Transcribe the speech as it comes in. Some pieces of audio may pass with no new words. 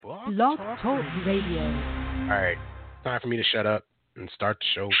Blog Talk Radio. All right, time for me to shut up and start the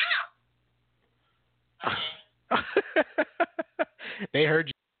show. They heard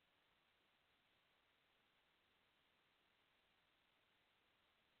you.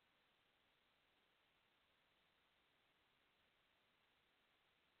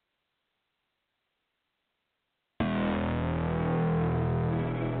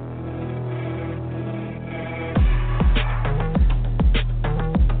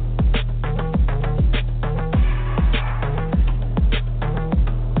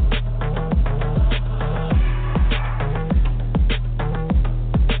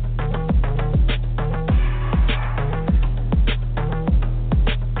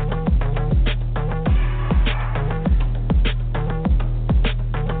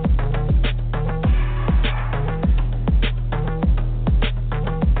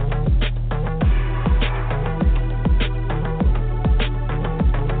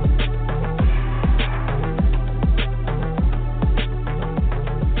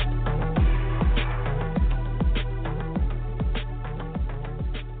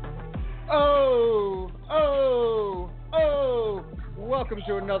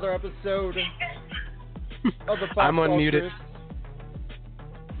 To another episode of the Pop I'm unmuted.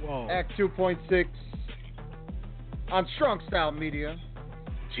 Whoa. Act 2.6 on Strong Style Media.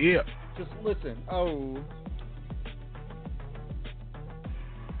 Yeah. Just listen. Oh.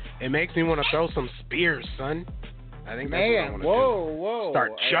 It makes me want to throw some spears, son. I think that's what I want to do. Whoa.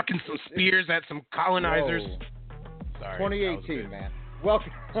 Start chucking some spears at some colonizers. Whoa. Sorry. 2018, man.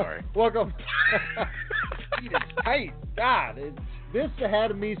 Welcome. Sorry. Welcome. It's tight. God, this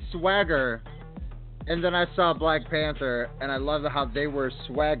had me swagger, and then I saw Black Panther, and I love how they were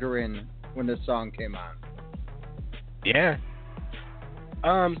swaggering when this song came on. Yeah.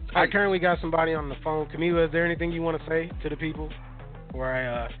 I currently got somebody on the phone. Camila, is there anything you want to say to the people before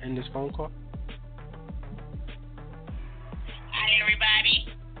I end this phone call? Hi, everybody.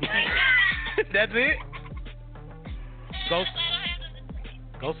 That's it?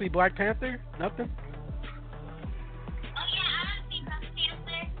 Go see Black Panther? Nothing?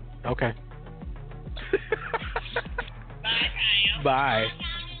 Okay. Bye, Kyle. Bye.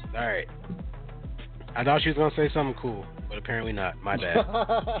 All right. I thought she was going to say something cool, but apparently not. My bad.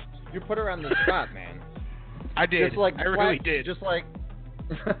 You put her on the spot, man. I did. Just like I really did. Just like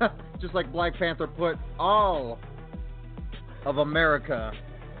Black Panther put all of America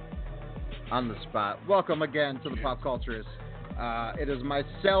on the spot. Welcome again to the Pop Culturists. It is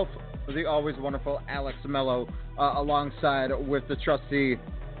myself, the always wonderful Alex Mello, alongside with the trusty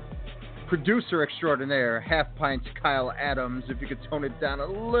producer extraordinaire, Half Pint Kyle Adams. If you could tone it down a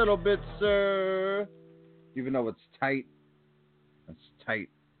little bit, sir. Even though it's tight. It's tight.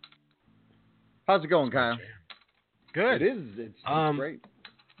 How's it going, Kyle? Good. It is. It's great.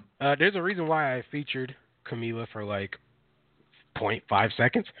 There's a reason why I featured Camila for like 0.5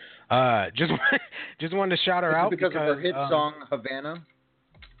 seconds. Just wanted to shout her out because of her hit song Havana.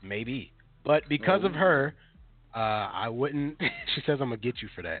 Maybe, but because of her, I wouldn't. She says I'm gonna get you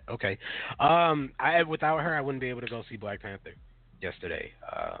for that. Okay. Without her, I wouldn't be able to go see Black Panther yesterday.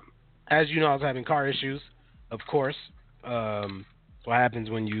 As you know, I was having car issues. Of course, what happens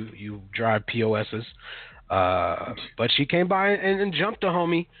when you drive POSs. But she came by and jumped a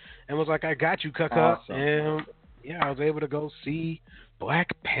homie and was like, "I got you, Kaka." Awesome. And yeah, I was able to go see Black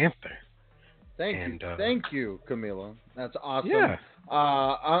Panther. Thank you, Camila. That's awesome. Yeah.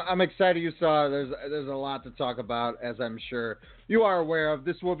 I'm excited you saw. There's a lot to talk about, as I'm sure you are aware of.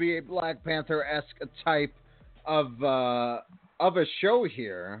 This will be a Black Panther-esque type of a show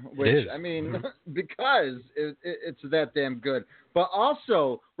here, which I mean, because it's that damn good. But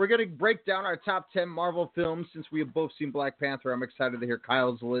also, we're gonna break down our top 10 Marvel films since we have both seen Black Panther. I'm excited to hear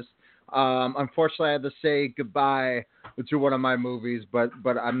Kyle's list. Unfortunately, I had to say goodbye to one of my movies, but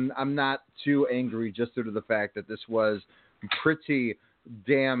I'm not too angry just due to the fact that this was pretty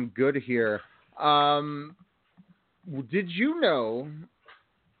damn good here. Did you know?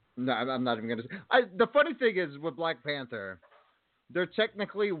 No, I'm not even gonna say. The funny thing is with Black Panther, there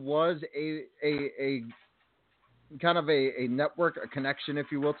technically was a kind of a network, a connection,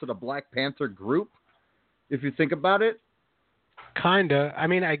 if you will, to the Black Panther group. If you think about it. Kinda. I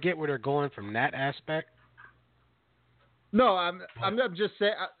mean, I get where they're going from that aspect. No, I'm just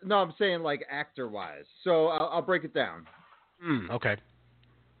saying. No, I'm saying like actor wise. So I'll break it down. Okay.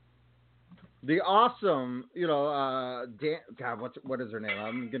 The awesome, God, what is her name?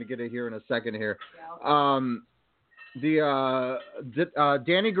 I'm gonna get it here in a second here. Danny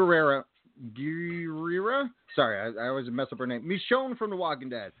Guerrera. Sorry, I always mess up her name. Michonne from The Walking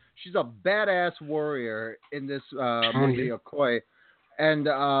Dead. She's a badass warrior in this movie, Okoye. and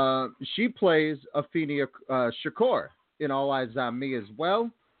she plays Afenia Shakur in All Eyes on Me as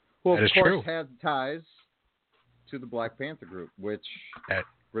well, who of course has ties to the Black Panther group, which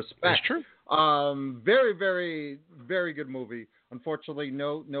respect. That's true. Very, very, very good movie. Unfortunately,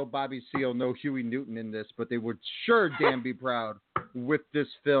 no Bobby Seale, no Huey Newton in this, but they would sure damn be proud with this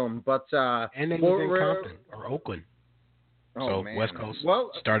film. But and they live in Compton or Oakland. So man. West Coast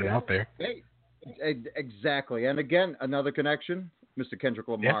started out there. Hey, exactly. And again, another connection, Mr. Kendrick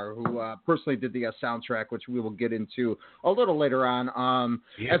Lamar, who personally did the soundtrack, which we will get into a little later on,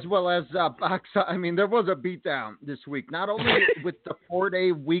 as well as box. I mean, there was a beatdown this week, not only with the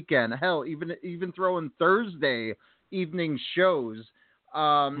 4-day weekend, hell, even throwing Thursday evening shows,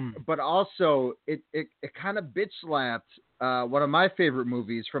 but also it kind of bitch slapped one of my favorite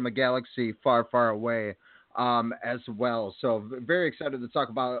movies, From a Galaxy Far, Far Away, as well. So very excited to talk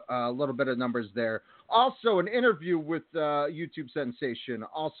about a little bit of numbers there. Also an interview with YouTube sensation,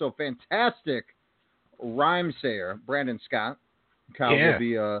 also fantastic rhyme sayer, Brandon Scott. Kyle will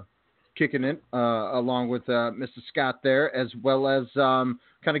be kicking it along with Mr. Scott there, as well as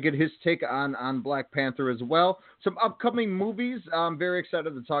kind of get his take on Black Panther as well. Some upcoming movies I'm very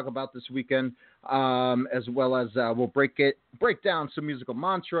excited to talk about this weekend, as well as we'll break down some musical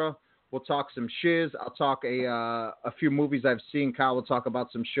mantra. We'll talk some shiz. I'll talk a few movies I've seen. Kyle will talk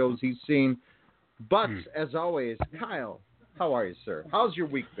about some shows he's seen. But as always, Kyle, how are you, sir? How's your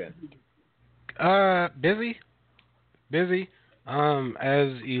week been? Busy. As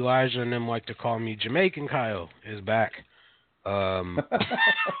Elijah and them like to call me, Jamaican Kyle is back.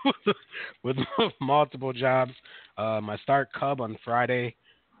 With multiple jobs. I start Cub on Friday,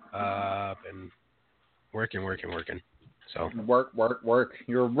 and working. So work.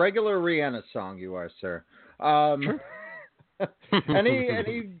 You're a regular Rihanna song, you are, sir. Sure.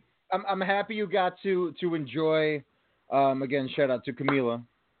 I'm happy you got to enjoy. Again, shout out to Camila.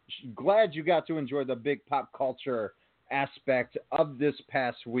 Glad you got to enjoy the big pop culture aspect of this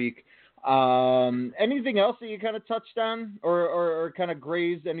past week. Anything else that you kind of touched on or kind of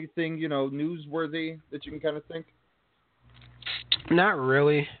grazed? Anything newsworthy that you can kind of think? Not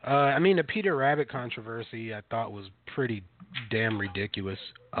really. I mean, the Peter Rabbit controversy I thought was pretty damn ridiculous.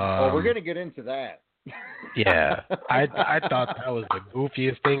 We're gonna get into that. Yeah, I thought that was the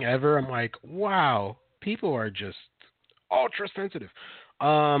goofiest thing ever. I'm like, wow, people are just ultra sensitive.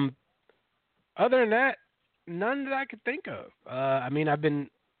 Other than that, none that I could think of. I mean, I've been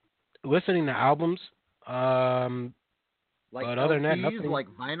listening to albums. Like but other than that, LPs, nothing. like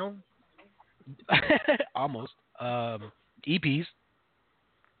vinyl? Almost. EPs.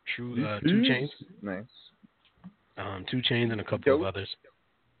 True. 2 Chainz. Nice. 2 Chainz and a couple of others.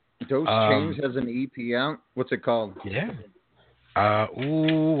 Dose Chainz has an EP out. What's it called? Yeah.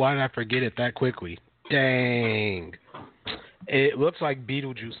 Why did I forget it that quickly? Dang. It looks like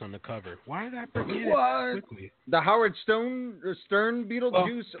Beetlejuice on the cover. Why did I forget it that quickly? The Howard Stern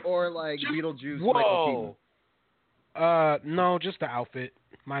Beetlejuice or like Beetlejuice Michael Keaton? No, just the outfit.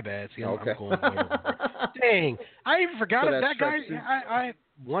 My bad. See, I'm going Dang. I even forgot So that guy. I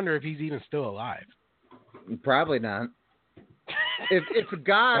wonder if he's even still alive. Probably not. If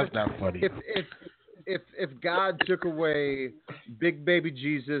God, that's not funny. If God took away Big Baby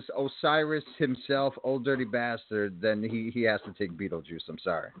Jesus, Osiris himself, Old Dirty Bastard, then he has to take Beetlejuice. I'm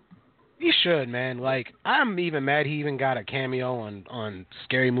sorry. He should, man. Like, I'm even mad he even got a cameo on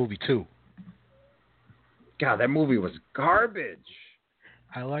Scary Movie 2. God, that movie was garbage.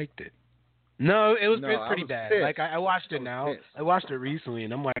 I liked it. No, it was pretty bad. Pissed. Like, I watched it now. Pissed. I watched it recently,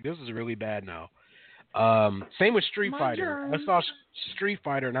 and I'm like, this is really bad now. Same with Street Fighter. I saw Street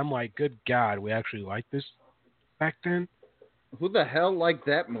Fighter, and I'm like, good God, we actually liked this back then? Who the hell liked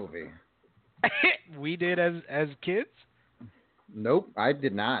that movie? We did as kids? Nope, I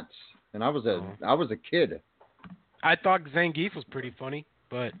did not. And I was a kid. I thought Zangief was pretty funny,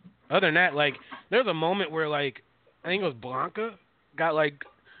 but other than that, like, there's a moment where, like, I think it was Blanca got, like,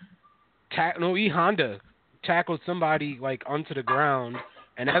 E Honda tackled somebody, like, onto the ground,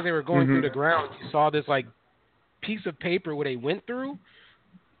 and as they were going through the ground, you saw this, like, piece of paper where they went through,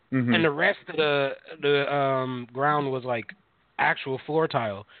 and the rest of the ground was, like, actual floor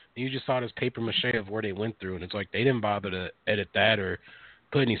tile. And you just saw this paper mache of where they went through, and it's like they didn't bother to edit that or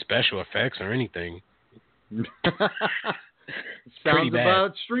put any special effects or anything. Sounds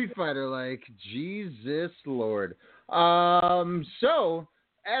about Street Fighter like Jesus Lord. So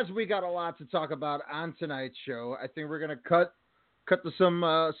as we got a lot to talk about on tonight's show, I think we're gonna cut to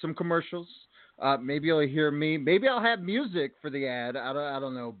some commercials. Maybe you'll hear me. Maybe I'll have music for the ad. I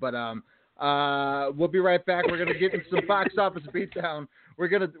don't know. But we'll be right back. We're gonna get into some box office beatdown. We're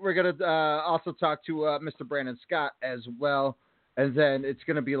gonna also talk to Mr. Brandon Scott as well. and then it's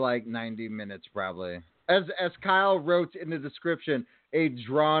going to be like 90 minutes probably. As Kyle wrote in the description, a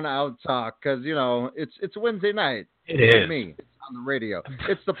drawn out talk because it's Wednesday night. It for is. me. It's on the radio.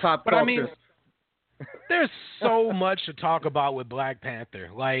 It's the pop But culture. I mean, there's so much to talk about with Black Panther.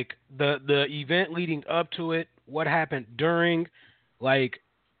 Like the event leading up to it, what happened during, like,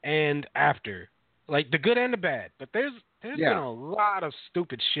 and after. Like the good and the bad. But there's been a lot of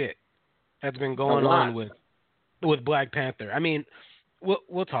stupid shit that's been going on with Black Panther. I mean,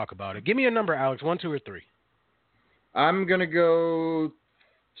 we'll talk about it. Give me a number, Alex. 1, 2, or 3. I'm gonna go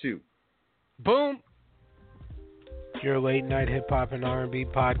 2. Boom. Your late night hip hop and R&B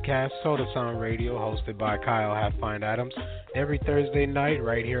podcast, Soda Sound Radio, hosted by Kyle Halfpint Adams, every Thursday night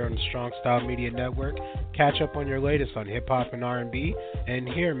right here on the Strong Style Media Network. Catch up on your latest on hip hop and R&B, and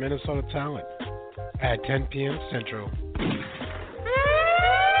hear Minnesota talent at 10 p.m. Central.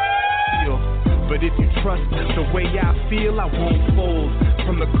 But if you trust the way I feel, I won't fold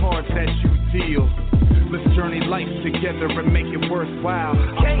from the cards that you deal. Let's journey life together and make it worthwhile.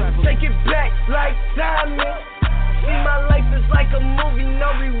 Can't take it back like diamond. See, my life is like a movie,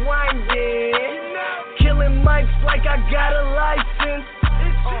 no rewinding. Killing mics like I got a license.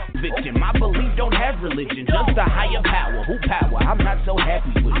 Victim, my belief don't have religion, just a higher power. Who power? I'm not so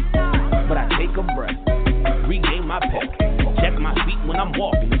happy with it, but I take a breath, regain my pep, check my feet when I'm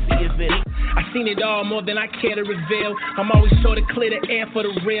walking, see if it ain't. I seen it all more than I care to reveal. I'm always sure to clear the air for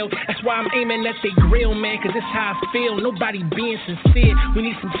the real. That's why I'm aiming at the grill, man, cause it's how I feel. Nobody being sincere. We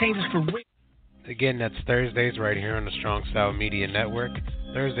need some changes for real. Again, that's Thursdays right here on the Strong Style Media Network.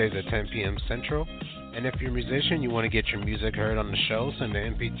 Thursdays at 10 p.m. Central. And if you're a musician, you want to get your music heard on the show, send the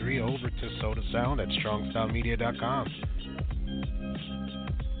MP3 over to Soda Sound at strongstylemedia.com.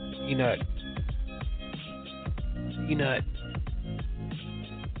 Peanut.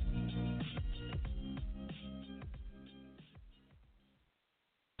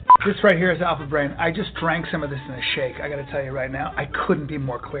 This right here is Alpha Brain. I just drank some of this in a shake. I got to tell you right now, I couldn't be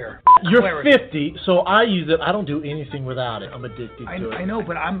more clear. You're Clarity. 50, so I use it. I don't do anything without it. I'm addicted to it. I know,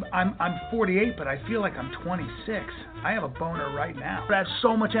 but I'm 48, but I feel like I'm 26. I have a boner right now. I have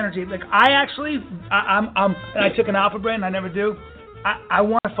so much energy. Like and I took an Alpha Brain. I never do. I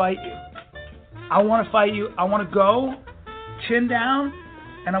want to fight you. I want to go, chin down,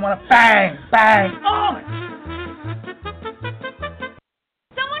 and I want to bang, bang. Oh.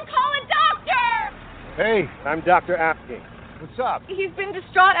 Hey, I'm Dr. Apke. What's up? He's been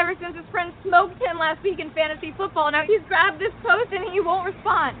distraught ever since his friend smoked him last week in fantasy football. Now he's grabbed this post and he won't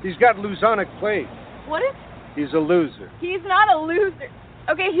respond. He's got Lasagna plague. What is? He's a loser. He's not a loser.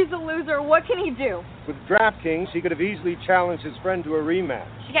 Okay, he's a loser. What can he do? With DraftKings, he could have easily challenged his friend to a rematch.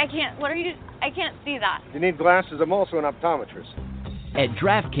 I can't. What are you? I can't see that. You need glasses. I'm also an optometrist. At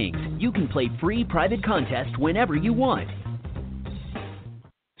DraftKings, you can play free private contests whenever you want.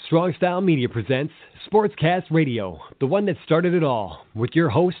 Strong Style Media presents Sportscast Radio, the one that started it all, with your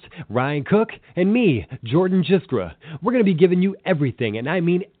host, Ryan Cook, and me, Jordan Jiskra. We're going to be giving you everything, and I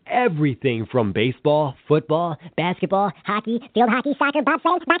mean everything from baseball, football, basketball, hockey, field hockey, soccer,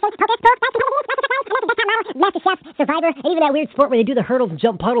 bobsledding, boxing, poker, sports, Master Chef, Survivor, and even that weird sport where they do the hurdles and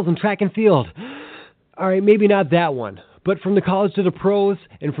jump puddles in track and field. All right, maybe not that one, but from the college to the pros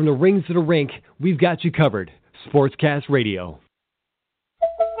and from the rings to the rink, we've got you covered. Sportscast Radio.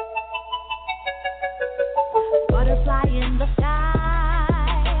 Butterfly in the sky,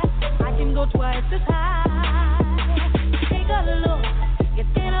 I can go twice as high. Take a look,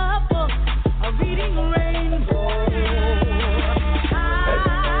 it's in a book, a reading rainbow.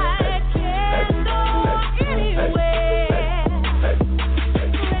 I can go anywhere.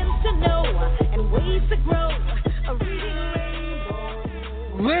 Friends to know and ways to grow, a reading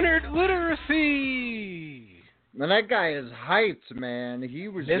rainbow. Leonard Literacy. Man, that guy is hyped, man. He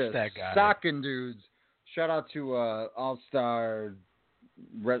was just socking dudes. Shout out to All Star.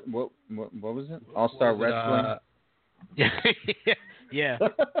 What was it? All Star Wrestling. Yeah.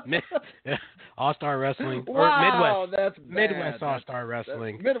 All Star Wrestling. Wow, or Midwest. That's bad. Midwest All Star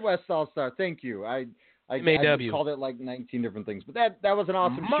Wrestling. Midwest All Star. Thank you. I called it like 19 different things, but that was an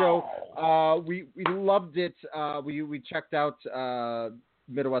awesome show. We loved it. We checked out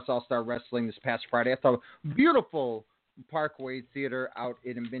Midwest All Star Wrestling this past Friday. I thought beautiful. Parkway Theater out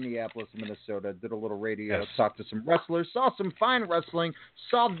in Minneapolis, Minnesota. Did a little radio, talked to some wrestlers, saw some fine wrestling,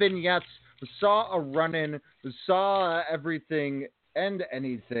 saw vignettes, saw a run-in, saw everything and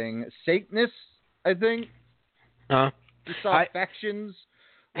anything. Satanists, I think. We saw factions.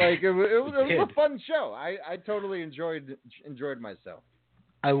 Like it was a fun show. I totally enjoyed myself.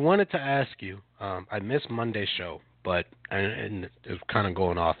 I wanted to ask you. I missed Monday's show, but and it's kind of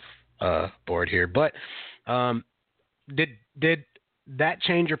going off board here, but. Did that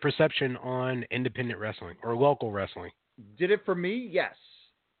change your perception on independent wrestling or local wrestling? Did it for me? Yes.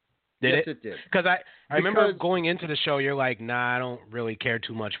 Yes, it did. Because I remember going into the show, you're like, nah, I don't really care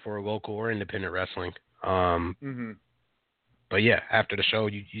too much for local or independent wrestling. But yeah, after the show,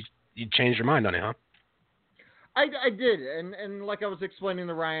 you changed your mind on it, huh? I did, and like I was explaining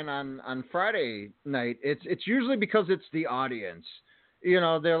to Ryan on Friday night, it's usually because it's the audience. You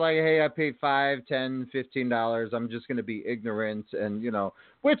know, they're like, hey, I paid $5, $10, $15. I'm just going to be ignorant, and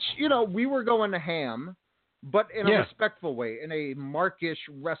which we were going to ham, but in a respectful way, in a markish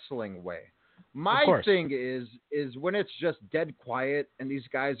wrestling way. My thing is when it's just dead quiet and these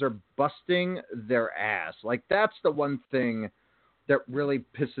guys are busting their ass. Like, that's the one thing that really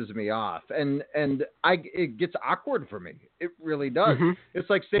pisses me off, and it gets awkward for me. It really does. It's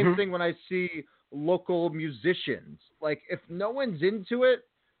like same thing when I see local musicians. Like, if no one's into it,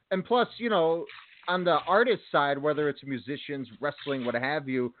 and plus, on the artist side, whether it's musicians, wrestling, what have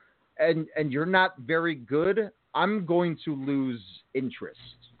you, and you're not very good, I'm going to lose interest,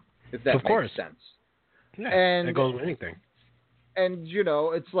 if that makes sense. Yeah, and that goes with anything. And,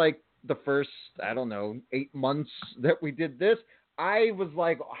 it's like the first, 8 months that we did this, I was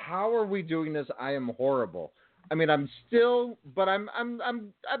like, how are we doing this? I am horrible. I mean, I'm still, but I'm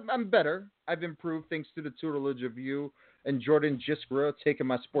better. I've improved thanks to the tutelage of you and Jordan Jiskra taking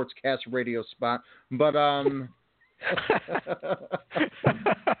my Sportscast radio spot. But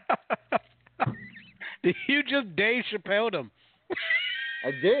you just Dave Chappelle'd him.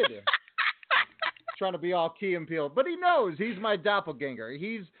 I did. Trying to be all Key and Peele, but he knows he's my doppelganger.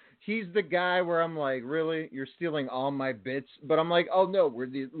 He's the guy where I'm like, really, you're stealing all my bits? But I'm like, oh no, we're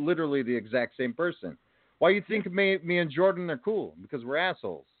literally the exact same person. Why you think me and Jordan are cool? Because we're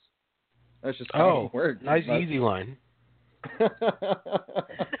assholes. That's just how it works. Nice easy line.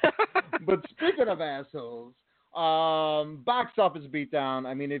 But speaking of assholes, box office beatdown.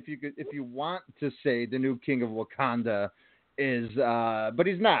 I mean, if you want to say the new King of Wakanda is, but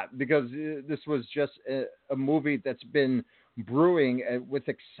he's not, because this was just a movie that's been brewing with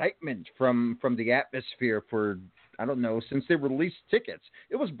excitement from the atmosphere for, I don't know, since they released tickets.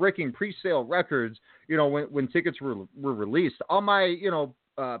 It was breaking pre-sale records, when tickets were released. All my,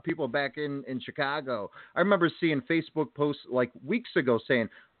 people back in Chicago, I remember seeing Facebook posts like weeks ago saying,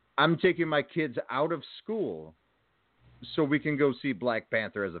 I'm taking my kids out of school so we can go see Black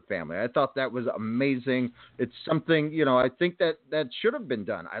Panther as a family. I thought that was amazing. It's something, I think that should have been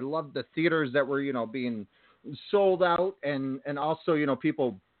done. I love the theaters that were, being sold out, and also,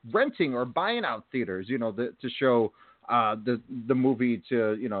 people renting or buying out theaters, to show the movie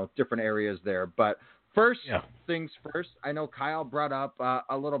to, different areas there. But first things first, I know Kyle brought up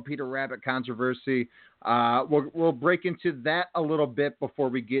a little Peter Rabbit controversy. We'll break into that a little bit before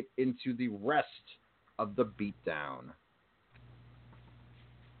we get into the rest of the beatdown.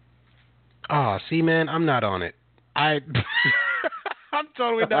 Oh, see, man, I'm not on it. I'm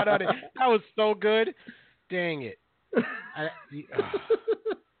totally not on it. That was so good. Dang it. That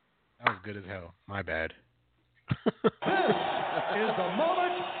was good as hell. My bad. This is the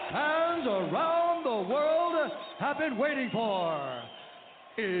moment fans around the world have been waiting for.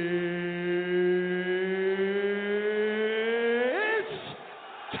 It's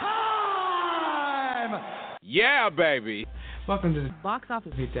time! Yeah, baby. Welcome to the Box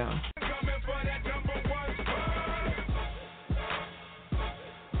Office Beatdown.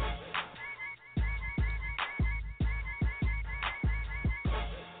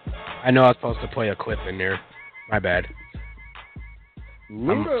 I know I was supposed to play a clip in there. My bad.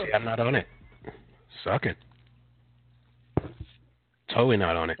 I'm not on it. Sucking. Totally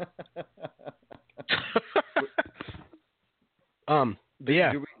not on it. But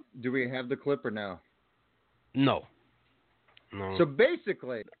yeah. Do we have the clip or no? No. So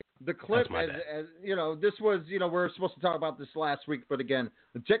basically, the clip, as this was, we were supposed to talk about this last week, but again,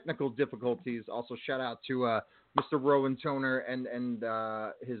 the technical difficulties. Also, shout out to Mr. Rowan Toner and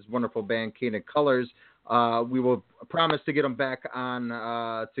his wonderful band, Kane Colors. We will promise to get them back on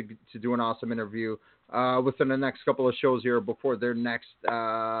to do an awesome interview within the next couple of shows here before their next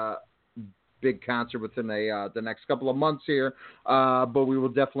big concert within the next couple of months here. But we will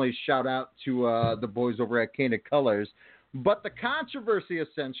definitely shout out to the boys over at Kane Colors. But the controversy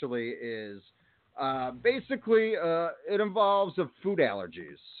essentially is basically it involves food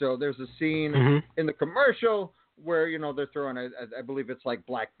allergies. So there's a scene in the commercial where, they're throwing, I believe it's like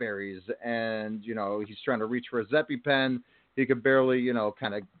blackberries, and, he's trying to reach for a EpiPen. He could barely,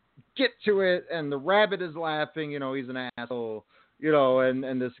 kind of get to it, and the rabbit is laughing, he's an asshole,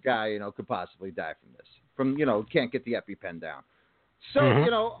 and this guy, could possibly die from this, can't get the EpiPen down. So,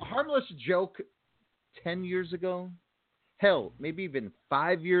 harmless joke 10 years ago, hell, maybe even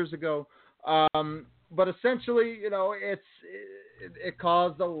 5 years ago. But essentially, it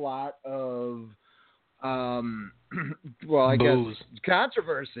caused a lot of, I Booze. guess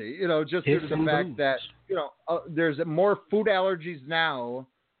controversy, just due to the fact that, there's more food allergies now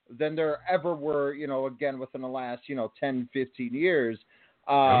than there ever were, again, within the last, 10, 15 years,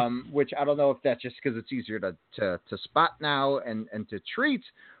 which I don't know if that's just because it's easier to spot now and to treat.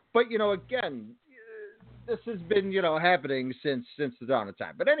 But, again, this has been, happening since the dawn of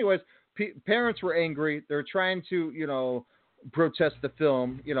time. But anyways, parents were angry. They're trying to, protest the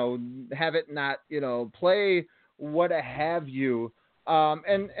film, have it not, play, what have you.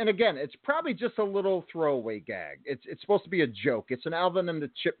 And again, it's probably just a little throwaway gag. It's supposed to be a joke. It's an Alvin and the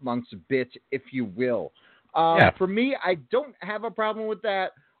Chipmunks bit, if you will. For me, I don't have a problem with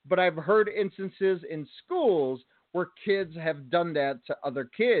that, but I've heard instances in schools where kids have done that to other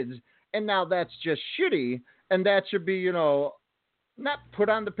kids, and now that's just shitty, and that should be, not put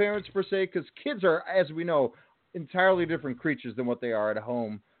on the parents per se, because kids are, as we know, entirely different creatures than what they are at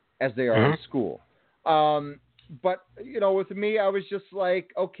home as they are in school. But, with me, I was just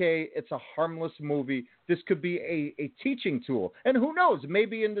like, okay, it's a harmless movie. This could be a teaching tool. And who knows,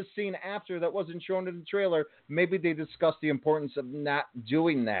 maybe in the scene after that wasn't shown in the trailer, maybe they discussed the importance of not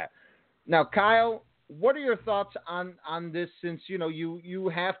doing that. Now, Kyle, what are your thoughts on this, since,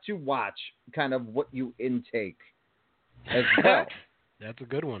 you have to watch kind of what you intake as well? That's a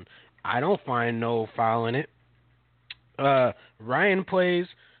good one. I don't find no foul in it. Ryan plays,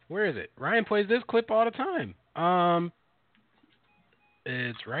 where is it? Ryan plays this clip all the time.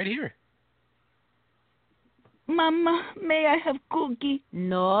 It's right here. Mama, may I have cookie?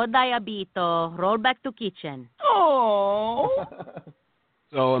 No, Diabito. Roll back to kitchen. Oh.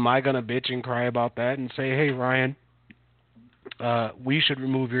 So am I going to bitch and cry about that and say, hey, Ryan, we should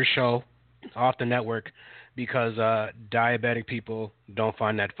remove your show off the network because diabetic people don't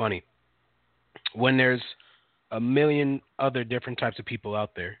find that funny? When there's a million other different types of people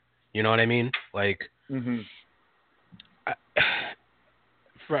out there. You know what I mean? Like,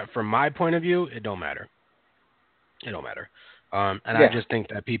 from my point of view, it don't matter. It don't matter. I just think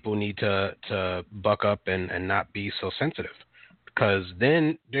that people need to buck up and not be so sensitive, because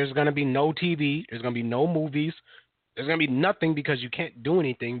then there's going to be no TV, there's going to be no movies, there's going to be nothing, because you can't do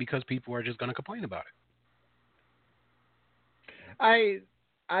anything because people are just going to complain about it.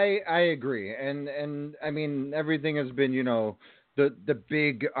 I agree, and I mean, everything has been, the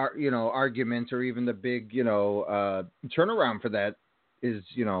big argument, or even the big turnaround for that is,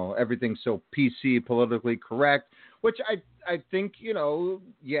 everything's so PC, politically correct, which I think you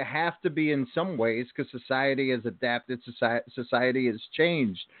have to be in some ways, because society has adapted, society has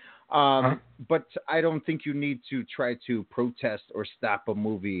changed. But I don't think you need to try to protest or stop a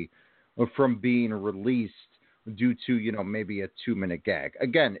movie from being released due to, maybe a 2-minute gag.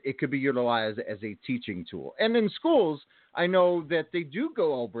 Again, it could be utilized as a teaching tool. And in schools, I know that they do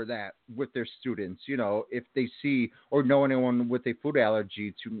go over that with their students, if they see or know anyone with a food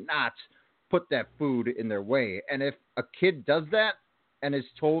allergy, to not put that food in their way. And if a kid does that and is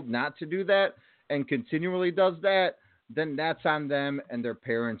told not to do that and continually does that, then that's on them, and their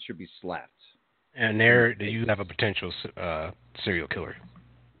parents should be slapped. And there you have a potential serial killer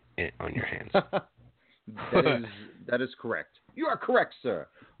on your hands. That is correct. You are correct, sir.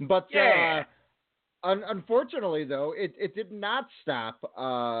 But unfortunately, though, it did not stop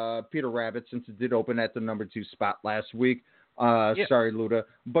Peter Rabbit, since it did open at the number 2 spot last week. Sorry, Luda.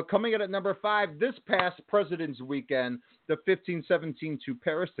 But coming in at number 5 this past President's Weekend, the 15-17 to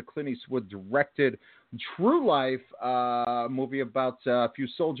Paris, the Clint Eastwood directed true life movie about a few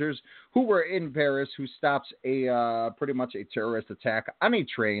soldiers who were in Paris, who stops pretty much a terrorist attack on a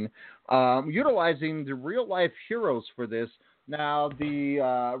train, utilizing the real life heroes for this. Now, the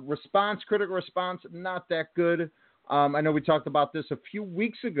critical response, not that good. I know we talked about this a few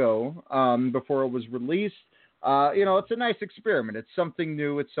weeks ago before it was released. It's a nice experiment. It's something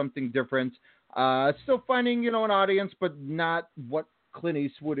new. It's something different. Still finding, an audience, but not what Clint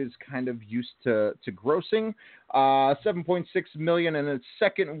Eastwood is kind of used to grossing. 7.6 million in its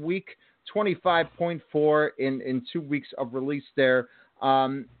second week, 25.4 in 2 weeks of release there.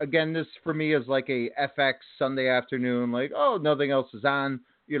 Again, this for me is like a FX Sunday afternoon, like, oh, nothing else is on.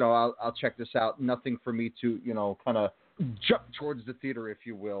 I'll check this out. Nothing for me to, kind of jump towards the theater, if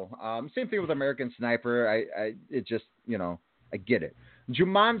you will. Same thing with American Sniper. It just, I get it.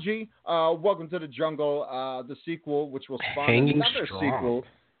 Jumanji, Welcome to the Jungle, the sequel, which will spawn another sequel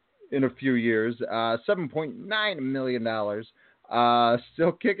in a few years. $7.9 million.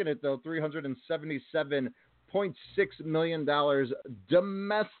 Still kicking it, though. $377.6 million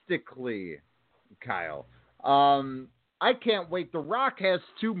domestically, Kyle. I can't wait. The Rock has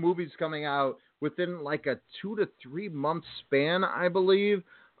 2 movies coming out within like a 2 to 3 month span, I believe.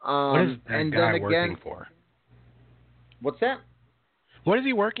 What is that and guy then working again, for? What's that? What is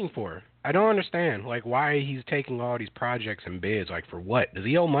he working for? I don't understand. Like, why he's taking all these projects and bids. Like, for what? Does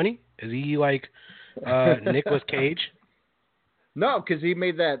he owe money? Is he like Nicolas Cage? No, because he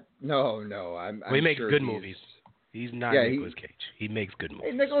made that. No, I'm he makes sure good movies. He's not Nicolas Cage. He makes good movies.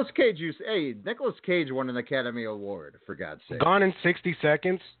 Hey, Nicolas Cage won an Academy Award, for God's sake. Gone in 60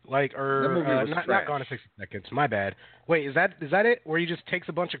 Seconds? Like, or that movie was not Gone in 60 Seconds. My bad. Wait, is that it? Where he just takes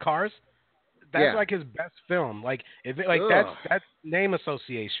a bunch of cars? That's like his best film. Like, if it, like that's name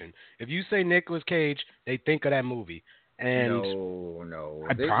association. If you say Nicolas Cage, they think of that movie. And no.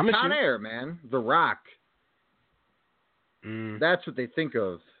 I promise Con you. Air, man. The Rock. That's what they think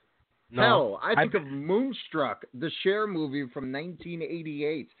of. No, Hell, I think of Moonstruck, the Cher movie from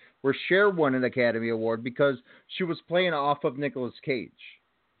 1988, where Cher won an Academy Award because she was playing off of Nicolas Cage.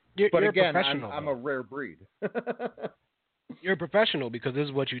 But you're again, a professional. I'm a rare breed. You're a professional because this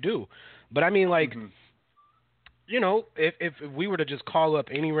is what you do. But I mean, like, you know, if we were to just call up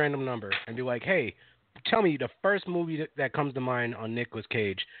any random number and be like, hey, tell me the first movie that comes to mind on Nicolas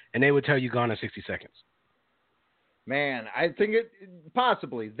Cage, and they would tell you Gone in 60 Seconds. Man, I think it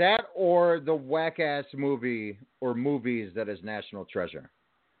possibly that or the whack-ass movie or movies that is National Treasure.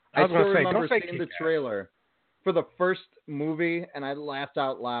 I still remember seeing the trailer for the first movie, and I laughed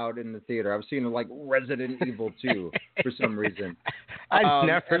out loud in the theater. I was seeing like Resident Evil 2 for some reason. And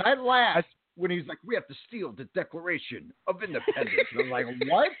I laughed when he's like, "We have to steal the Declaration of Independence." And I'm like,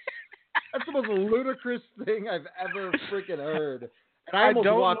 "What?" That's the most ludicrous thing I've ever freaking heard. And I almost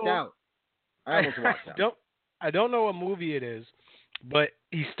walked out. I don't know what movie it is, but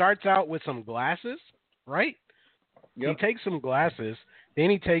he starts out with some glasses, right? Yep. He takes some glasses, then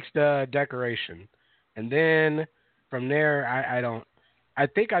he takes the decoration, and then from there, I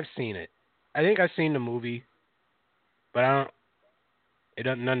think I've seen it. I think I've seen the movie, but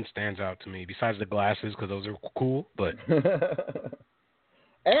nothing stands out to me besides the glasses because those are cool, but...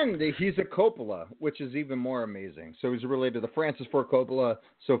 And he's a Coppola, which is even more amazing. So he's related to Francis Ford Coppola,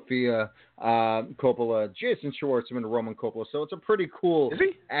 Sofia Coppola, Jason Schwartzman, Roman Coppola. So it's a pretty cool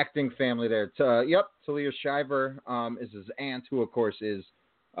acting family there. Talia Shriver is his aunt, who, of course, is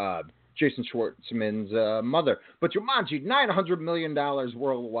Jason Schwartzman's mother. But Jumanji, $900 million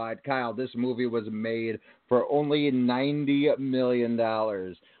worldwide. Kyle, this movie was made for only $90 million.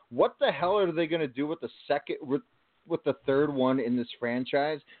 What the hell are they going to do with the third one in this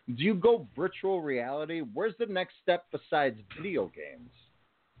franchise? Do you go virtual reality? Where's the next step besides video games?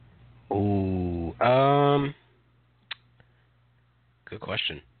 Ooh, good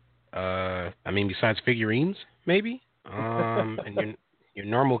question. I mean, besides figurines, maybe, and your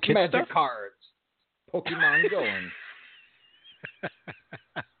normal kid Magic stuff? cards, Pokemon going.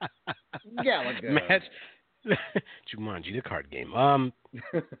 Galaga. Jumanji, the card game.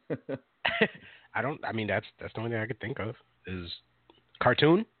 That's the only thing I could think of is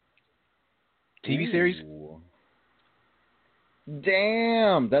cartoon, TV series.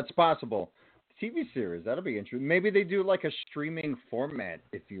 Damn, that's possible. TV series, that'll be interesting. Maybe they do like a streaming format,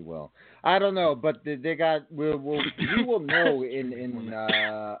 if you will. I don't know, but we will know in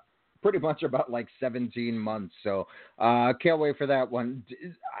pretty much about like 17 months. So can't wait for that one.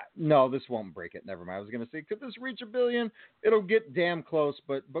 No, this won't break it. Never mind. I was going to say, could this reach $1 billion? It'll get damn close,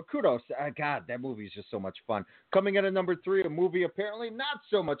 but kudos. God, that movie is just so much fun. Coming in at number 3, a movie apparently not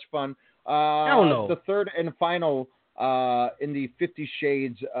so much fun. The third and final in the 50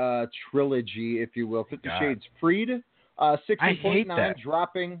 Shades trilogy, if you will. 50 Shades Freed. 60.9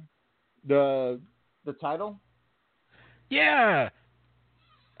 dropping the title. Yeah.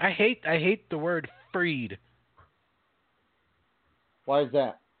 I hate the word freed. Why is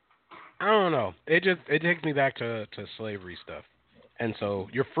that? I don't know. It takes me back to slavery stuff. And so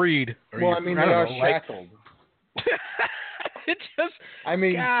you're freed. They are shackled. It just. I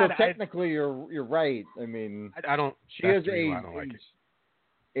mean, God, so technically you're right. I mean, I don't. She is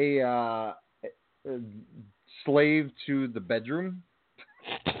a slave to the bedroom.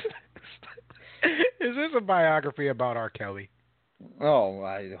 Is this a biography about R. Kelly? Oh,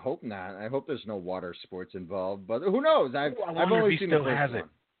 I hope not. I hope there's no water sports involved, but who knows? I've only seen the first one.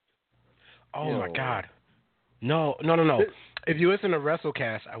 Oh my God! No. If you listen to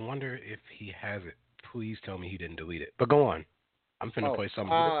WrestleCast, I wonder if he has it. Please tell me he didn't delete it. But go on. I'm finna play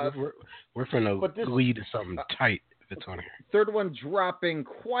something. We're finna lead to something tight if it's on here. Third one dropping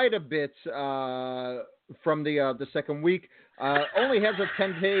quite a bit from the second week. Only has a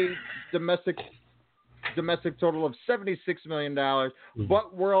 10-day domestic total of $76 million,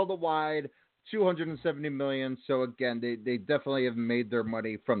 but worldwide $270 million. So again, they definitely have made their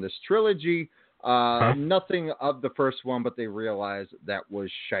money from this trilogy. Nothing of the first one, but they realized that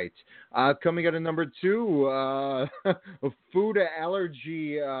was shite. Coming at a number 2, food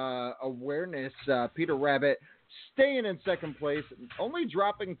allergy awareness. Peter Rabbit staying in second place, only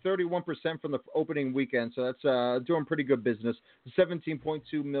dropping 31% from the opening weekend. So that's doing pretty good business.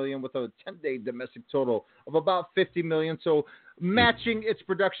 17.2 million with a 10-day domestic total of about 50 million. So matching its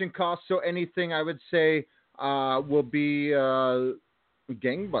production costs. So anything I would say will be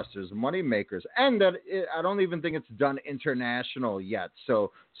gangbusters, money makers, and that I don't even think it's done international yet.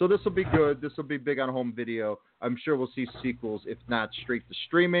 So this will be good. This will be big on home video. I'm sure we'll see sequels, if not straight to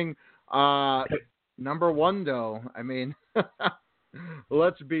streaming. Number 1 though, I mean,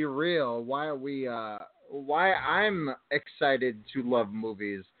 let's be real. Why I'm excited to love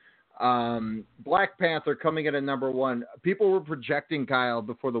movies. Black Panther coming in at number 1. People were projecting, Kyle,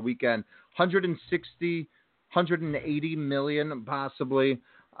 before the weekend, 180 million possibly.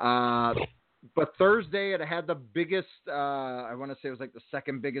 But Thursday it had the biggest, I want to say it was like the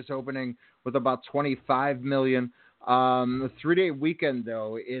second biggest opening with about 25 million. The 3-day weekend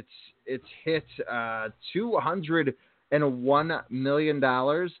though, it's hit $201 million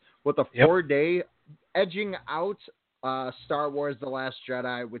with a 4-day, edging out Star Wars The Last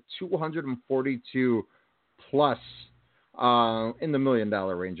Jedi with 242 plus in the $1 million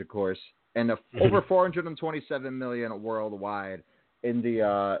range, of course. And over 427 million worldwide in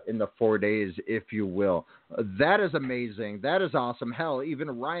the 4 days, if you will. That is amazing. That is awesome. Hell, even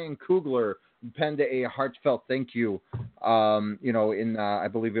Ryan Coogler penned a heartfelt thank you. In I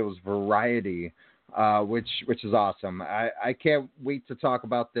believe it was Variety, which is awesome. I can't wait to talk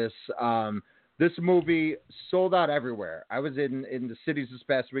about this. This movie sold out everywhere. I was in the cities this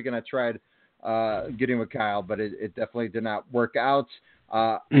past week and I tried getting with Kyle, but it definitely did not work out.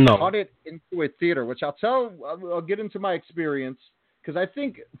 Caught it into a theater, which I'll get into my experience, because I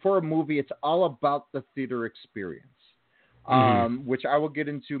think for a movie, it's all about the theater experience, which I will get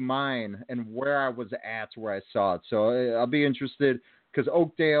into mine and where I was at, where I saw it. So I'll be interested, because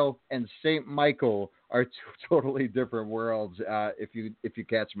Oakdale and St. Michael are 2 totally different worlds, if you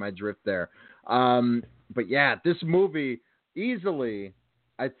catch my drift there. But yeah, this movie easily,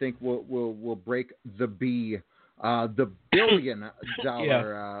 I think, will break the $1 billion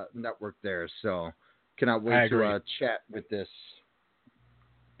network there. So cannot wait to chat with this.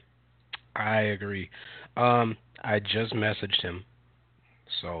 I agree. I just messaged him,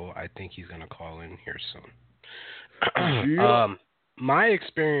 so I think he's gonna call in here soon. My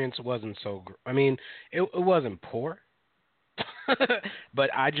experience wasn't so. I mean, it wasn't poor, but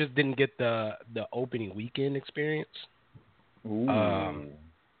I just didn't get the opening weekend experience. Ooh.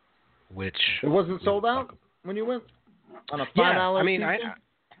 Which it wasn't sold out when you went on a $5. I mean,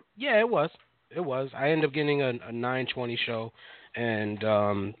 it was. It was. I ended up getting a 9:20 show, and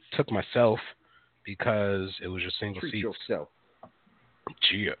took myself because it was just single seats. Treat yourself.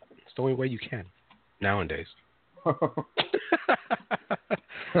 Gee, it's the only way you can nowadays. Dude,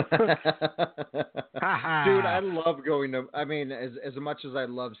 I love going to. I mean, as much as I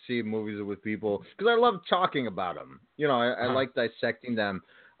love seeing movies with people, because I love talking about them. I like dissecting them.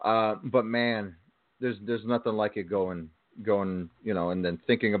 But man, there's nothing like it going, and then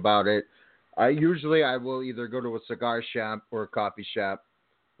thinking about it. Usually I will either go to a cigar shop or a coffee shop,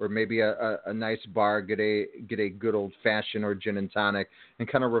 or maybe a nice bar, get a good old fashioned or gin and tonic, and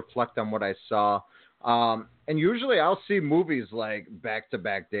kind of reflect on what I saw. And usually I'll see movies like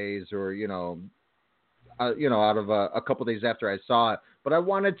back-to-back days, or out of a couple days after I saw it. But I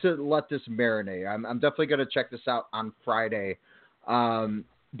wanted to let this marinate. I'm definitely going to check this out on Friday.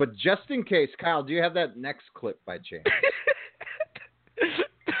 But just in case, Kyle, do you have that next clip by chance?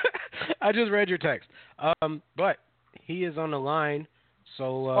 I just read your text. But he is on the line,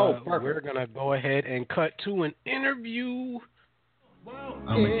 so we're going to go ahead and cut to an interview.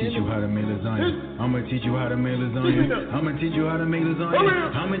 I'ma teach you how to make lasagna. I'ma teach you how to make lasagna. I'ma teach you how to make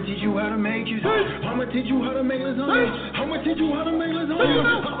lasagna. I'ma teach you how to make it. I'ma teach you how to make lasagna. I'ma teach you how to make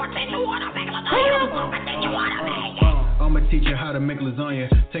lasagna. I'ma teach you how to make lasagna. I'ma teach you how to make it. I'ma teach you how to make lasagna.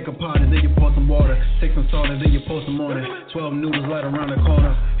 Take a pot and then you pour some water. Take some salt and then you pour some on it. 12 noodles right around the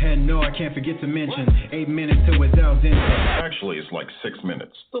corner. And no, I can't forget to mention 8 minutes till it's al dente. Actually, it's like 6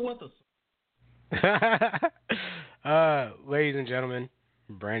 minutes. So what the... Ladies and gentlemen,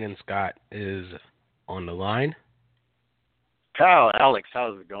 Brandon Scott is on the line. Kyle, Alex,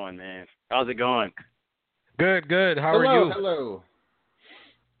 how's it going, man? How's it going? Good. How are you? Hello.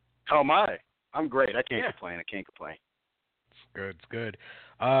 How am I? I'm great. I can't complain. It's good.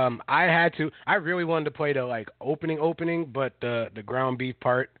 I really wanted to play the opening, but the ground beef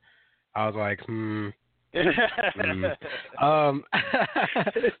part I was like,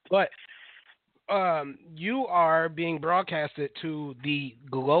 But you are being broadcasted to the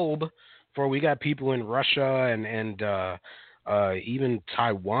globe. For we got people in Russia and even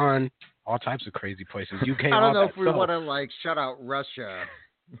Taiwan, all types of crazy places. UK. I don't know if we want to shout out Russia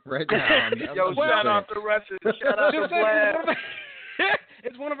right now. Yo, shout out to Russia. Shout out to Vlad.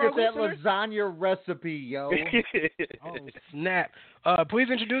 It's one of our listeners. That lasagna recipe, yo. Oh, snap. Please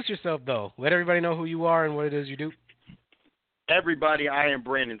introduce yourself, though. Let everybody know who you are and what it is you do. Everybody, I am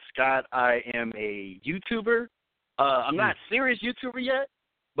Brandon Scott. I am a YouTuber. I'm not a serious YouTuber yet,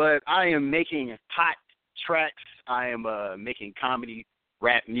 but I am making hot tracks. I am making comedy,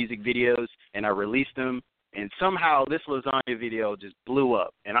 rap music videos, and I released them. And somehow this lasagna video just blew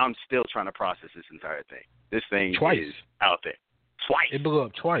up, and I'm still trying to process this entire thing. This thing is out there. Twice. It blew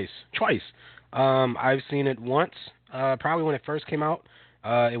up twice. I've seen it once, probably when it first came out.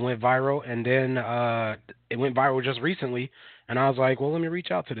 It went viral, and then it went viral just recently. And I was like, well, let me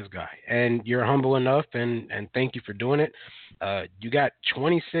reach out to this guy. And you're humble enough, and thank you for doing it. You got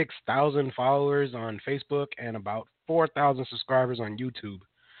 26,000 followers on Facebook and about 4,000 subscribers on YouTube.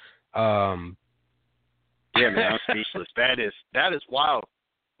 Yeah, man, I'm speechless. That is wild.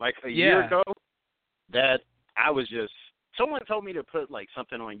 Like a year ago, that I was just. Someone told me to put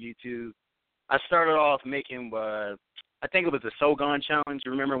something on YouTube. I started off making, I think it was the Sogan Challenge.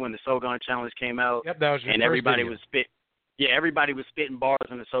 You remember when the Sogan Challenge came out? Yep, that was your and first everybody video. was everybody was spitting bars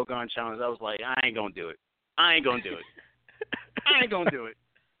on the Sogan Challenge. I was like, I ain't gonna do it. I ain't gonna do it.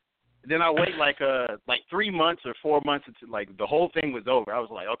 Then I wait 3 months or 4 months until the whole thing was over. I was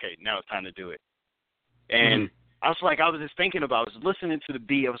like, okay, now it's time to do it. And I was just thinking about it. I was listening to the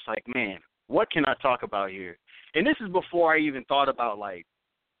beat. I was like, man, what can I talk about here? And this is before I even thought about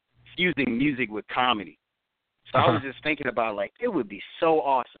fusing music with comedy. So I was just thinking about it would be so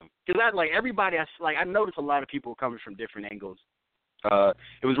awesome because everybody I noticed a lot of people coming from different angles.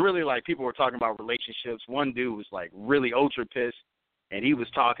 It was really people were talking about relationships. One dude was really ultra pissed, and he was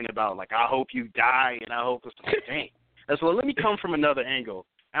talking about I hope you die, and I hope it's dang. And so let me come from another angle.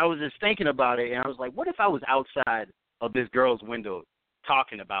 I was just thinking about it, and I was like, what if I was outside of this girl's window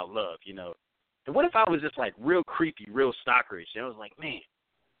talking about love, And what if I was just real creepy, real stalkerish? And I was like, man,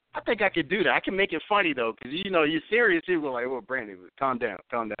 I think I could do that. I can make it funny though, because you're serious. People are like, well, Brandon, calm down.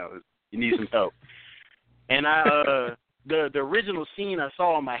 You need some help. And the original scene I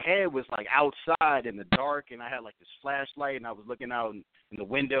saw in my head was outside in the dark, and I had this flashlight, and I was looking out in the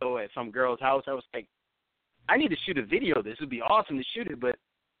window at some girl's house. I was like, I need to shoot a video of this. It would be awesome to shoot it, but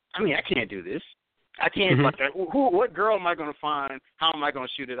I mean, I can't do this. I can't. What girl am I going to find? How am I going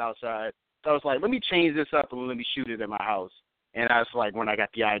to shoot it outside? So I was like, let me change this up and let me shoot it in my house. And I was when I got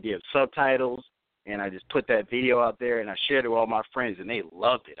the idea of subtitles, and I just put that video out there, and I shared it with all my friends, and they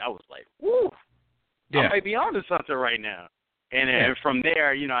loved it. I was like, woo, I might be onto something right now. And from there,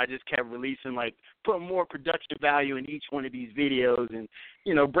 I just kept releasing, putting more production value in each one of these videos and,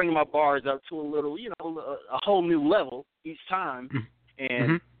 bringing my bars up to a little, a whole new level each time.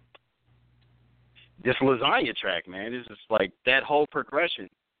 And this lasagna track, man, it's just that whole progression.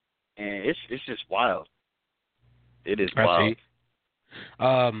 And it's just wild. It is wild.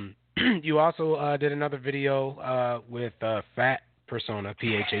 You also did another video with Fat Persona,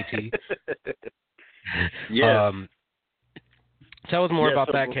 PHAT. Yeah. Tell us more about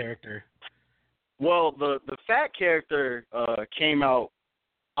that character. Well, the Fat character came out.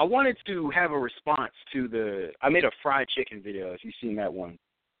 I wanted to have a response to I made a fried chicken video, if you've seen that one.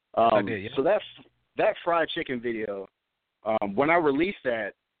 I did, yeah. So that fried chicken video, when I released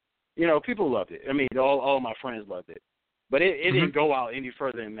that, people loved it. I mean, all my friends loved it. But it didn't go out any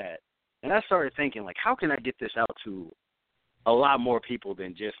further than that. And I started thinking, how can I get this out to a lot more people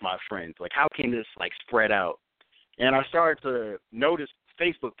than just my friends? How can this, spread out? And I started to notice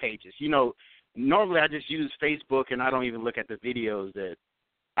Facebook pages. Normally I just use Facebook, and I don't even look at the videos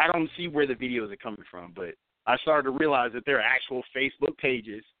I don't see where the videos are coming from. But I started to realize that there are actual Facebook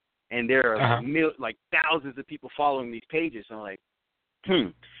pages, and there are thousands of people following these pages. And I'm like,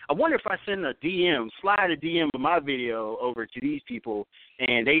 I wonder if I send slide a DM of my video over to these people,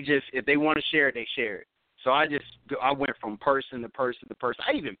 and if they want to share it, they share it. So I went from person to person to person.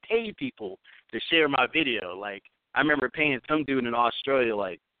 I even paid people to share my video. I remember paying some dude in Australia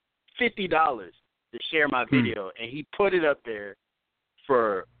 $50 to share my video, and he put it up there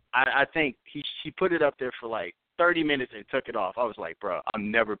for I think he put it up there for 30 minutes and took it off. I was like, bro, I'm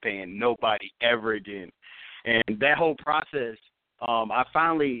never paying nobody ever again. And that whole process. I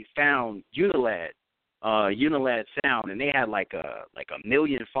finally found Unilad Sound, and they had a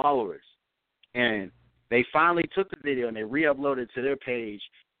million followers. And they finally took the video and they re-uploaded it to their page,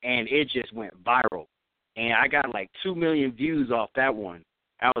 and it just went viral. And I got like 2 million views off that one.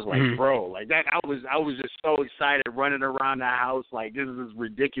 I was like, bro, like that. I was just so excited running around the house like this is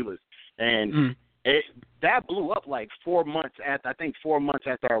ridiculous. And that blew up like 4 months after. I think 4 months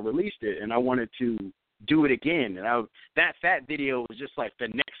after I released it, and I wanted to do it again. And that fat video was just like the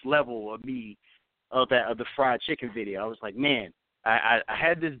next level of me of the fried chicken video. I was like, man, I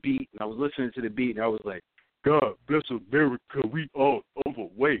had this beat, and I was listening to the beat, and I was like, God bless America, we all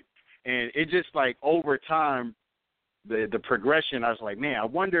overweight. And it just like over time, the progression, I was like, man, I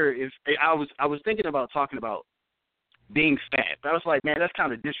wonder if I was thinking about talking about being fat. But I was like, man, that's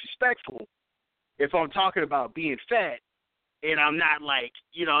kind of disrespectful if I'm talking about being fat and I'm not like,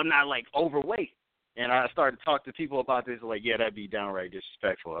 I'm not like overweight. And I started to talk to people about this, like, yeah, that'd be downright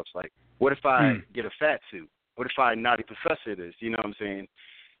disrespectful. I was like, what if I get a fat suit? What if I naughty professor this? You know what I'm saying?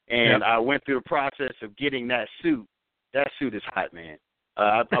 And I went through the process of getting that suit. That suit is hot, man.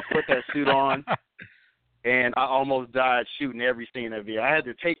 I put that suit on, and I almost died shooting every scene of it. I had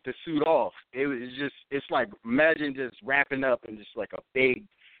to take the suit off. It was just, it's like, imagine just wrapping up in just like a big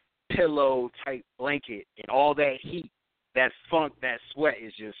pillow-type blanket, and all that heat, that funk, that sweat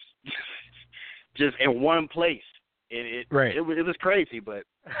is just just in one place. It was crazy, but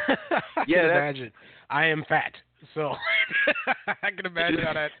I can imagine. I am fat, so I can imagine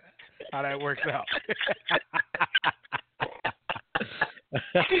how that works out.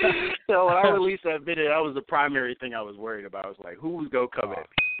 So when I released that video, that was the primary thing I was worried about. I was like, who's gonna come at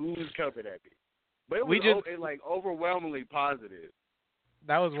me? Who's coming at me? But it was like overwhelmingly positive.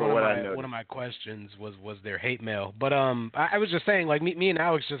 That was one of my questions was their hate mail. But I was just saying, like me and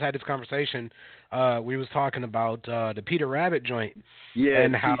Alex just had this conversation. We was talking about the Peter Rabbit joint. Yeah,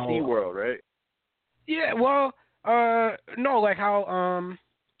 and how PC World, right? Yeah, well, no, like how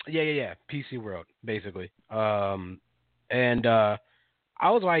yeah, PC World basically. And I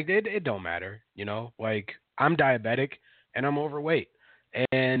was like, it don't matter, like I'm diabetic and I'm overweight,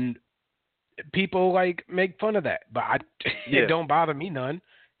 and people like make fun of that, but it don't bother me none.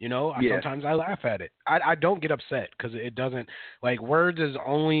 Sometimes I laugh at it. I don't get upset because it doesn't, like, words is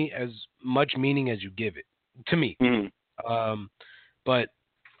only as much meaning as you give it to me. But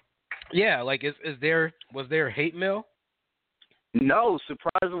yeah, like was there hate mail? No,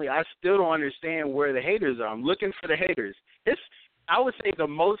 surprisingly, I still don't understand where the haters are. I'm looking for the haters. I would say the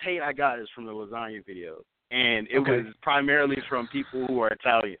most hate I got is from the Lasagna video, and it was primarily from people who are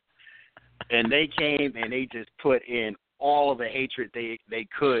Italian. And they came and they just put in all the hatred they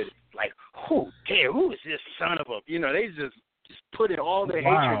could. Like, who is this son of a? They just put in all the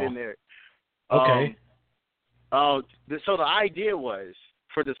hatred in there. Okay. So the idea was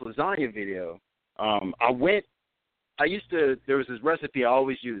for this Lasagna video. There was this recipe I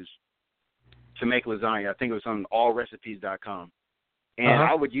always used to make lasagna. I think it was on allrecipes.com. And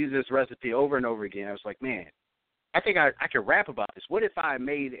I would use this recipe over and over again. I was like, man, I think I could rap about this. What if I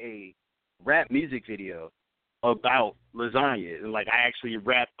made a rap music video about lasagna? And, like, I actually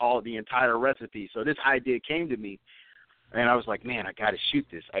rapped the entire recipe. So this idea came to me, and I was like, man, I got to shoot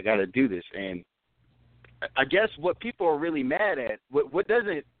this. I got to do this. And I guess what people are really mad at,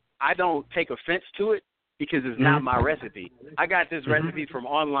 I don't take offense to it, because it's not my recipe. I got this recipe from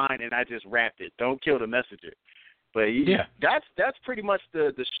online, and I just rapped it. Don't kill the messenger. But that's pretty much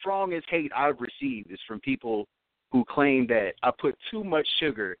the strongest hate I've received is from people who claim that I put too much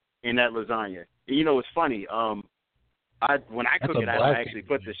sugar in that lasagna. And, it's funny. When I cook it, I don't actually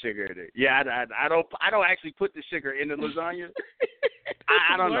put the sugar in it. Yeah, I don't actually put the sugar in the lasagna.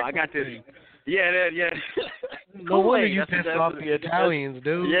 I don't know. I got this. Yeah. No wonder you pissed off the Italians,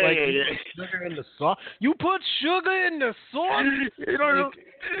 dude. Yeah. Sugar in the sauce. You put sugar in the sauce? You don't know.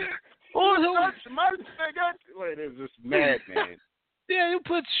 Wait, it's just mad, man. Yeah, you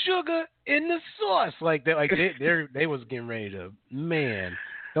put sugar in the sauce like that. Like they was getting ready to. Man,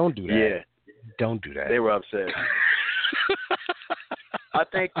 don't do that. Yeah, don't do that. They were upset. I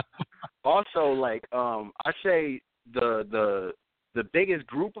think also, like, I say the biggest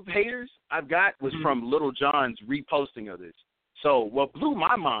group of haters I've got was from Little John's reposting of this. So what blew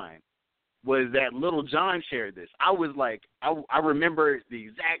my mind was that Little John shared this. I was like, I remember the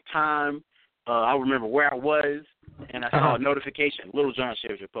exact time. I remember where I was, and I saw a notification. Little John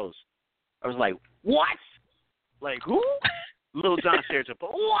shared your post. I was like, what? Like, who? Little John shared your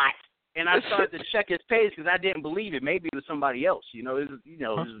post. What? And I started to check his page because I didn't believe it. Maybe it was somebody else. This is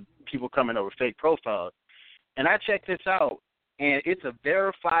people coming over fake profiles. And I checked this out, and it's a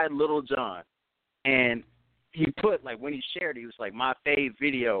verified Little John. And he put, like, when he shared it, he was like, my fave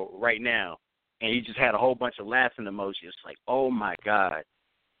video right now. And he just had a whole bunch of laughing emojis. Like, oh, my God.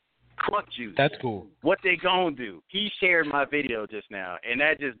 Crunk juice. That's cool. What they gonna do? He shared my video just now, and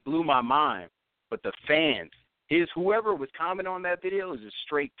that just blew my mind. But the fans, whoever was commenting on that video is just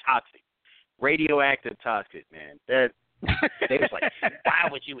straight toxic, radioactive toxic, man. That they was like, why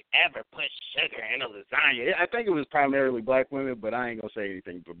would you ever put sugar in a lasagna? I think it was primarily black women, but I ain't gonna say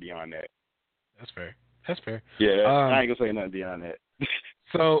anything beyond that. That's fair. That's fair. Yeah, I ain't gonna say nothing beyond that.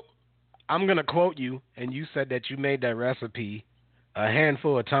 So I'm gonna quote you, and you said that you made that recipe a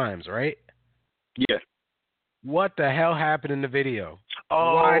handful of times, right? Yeah. What the hell happened in the video?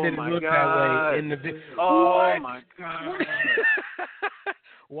 Oh, why did it look God. that way in the video? Oh, what? my God.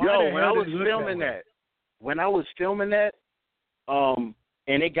 Why when I was filming that, and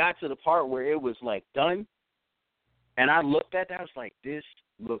it got to the part where it was, like, done, and I looked at that, I was like, this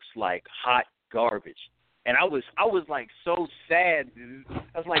looks like hot garbage. And I was like, so sad, dude.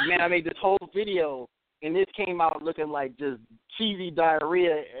 I was like, man, I made this whole video, and this came out looking like just cheesy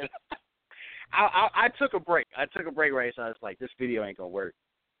diarrhea. And I took a break. I took a break right, so I was like, this video ain't going to work.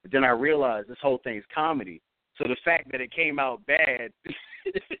 But then I realized this whole thing's comedy. So the fact that it came out bad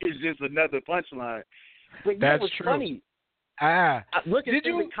is just another punchline. But that's it was true. funny. Look at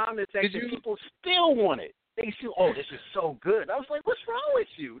the comment section. People still want it. They still, oh, this is so good. I was like, what's wrong with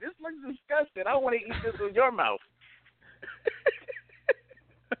you? This looks disgusting. I want to eat this with your mouth.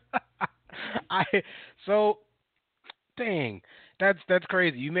 Dang, that's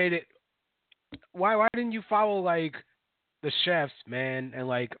crazy. You made it. Why didn't you follow like the chefs, man, and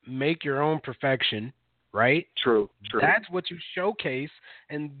like make your own perfection, right? True. That's what you showcase,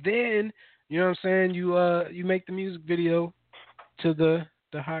 and then you know what I'm saying. You make the music video to the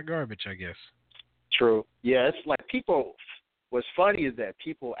hot garbage, I guess. True. Yeah, it's like people. What's funny is that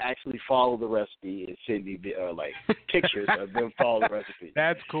people actually follow the recipe and send me like pictures of them follow the recipe.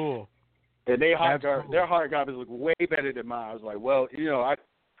 That's cool. And their hot garbage look way better than mine. I was like, well,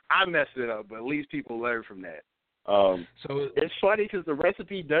 I messed it up, but at least people learn from that. So it's funny because the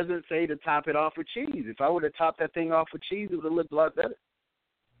recipe doesn't say to top it off with cheese. If I would have topped that thing off with cheese, it would have looked a lot better.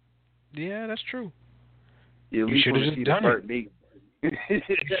 Yeah, that's true. You should have just done it. You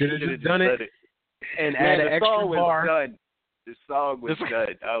should have just done it. And add an extra bar. The song was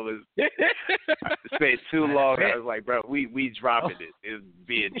done. I spent too long. I was like, bro, we dropping it. It's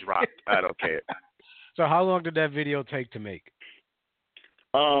being dropped. I don't care. So how long did that video take to make?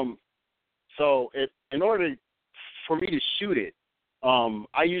 So in order for me to shoot it,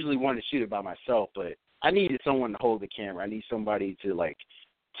 I usually want to shoot it by myself, but I needed someone to hold the camera. I need somebody to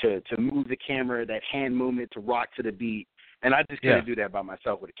to move the camera, that hand movement, to rock to the beat, and I just couldn't do that by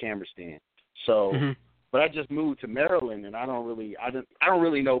myself with a camera stand. So, but I just moved to Maryland, and I don't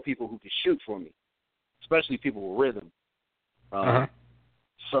really know people who can shoot for me, especially people with rhythm.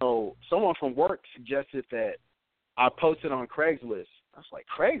 So someone from work suggested that I post it on Craigslist. I was like,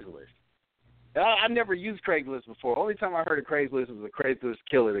 Craigslist? I never used Craigslist before. Only time I heard of Craigslist was a Craigslist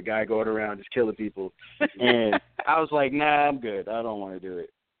killer, the guy going around just killing people. And I was like, nah, I'm good. I don't want to do it.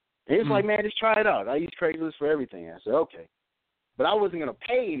 And he was like, man, just try it out. I use Craigslist for everything. I said, okay. But I wasn't going to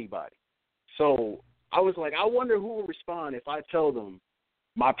pay anybody. So I was like, I wonder who will respond if I tell them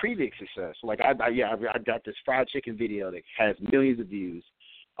my previous success. Like, I got this fried chicken video that has millions of views.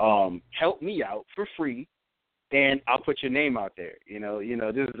 Help me out for free, and I'll put your name out there.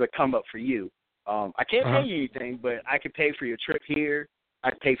 This is a come up for you. I can't pay you anything, but I can pay for your trip here. I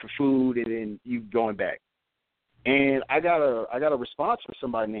can pay for food, and then you going back. And I got a response from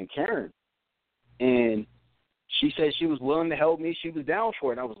somebody named Karen, and she said she was willing to help me. She was down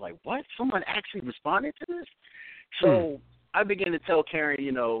for it. And I was like, what? Someone actually responded to this? So I began to tell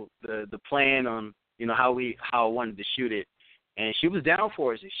Karen, the plan on, how I wanted to shoot it. And she was down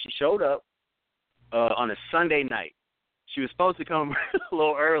for it. She showed up on a Sunday night. She was supposed to come a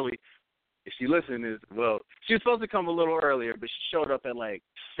little early. If she listened, she was supposed to come a little earlier, but she showed up at like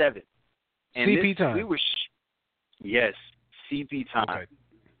 7. And CP time. Yes, CP time. Okay.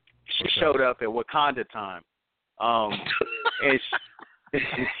 She showed up at Wakanda time.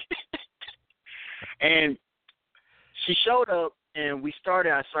 And she showed up, and I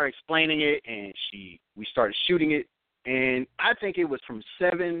started explaining it, and we started shooting it, and I think it was from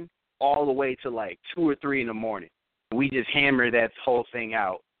 7 all the way to like 2 or 3 in the morning. We just hammered that whole thing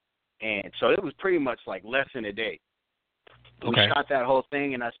out, and so it was pretty much like less than a day. Okay. We shot that whole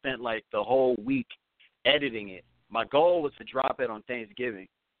thing, and I spent like the whole week editing it. My goal was to drop it on Thanksgiving.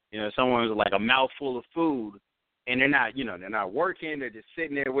 Someone was like a mouthful of food, and they're not working. They're just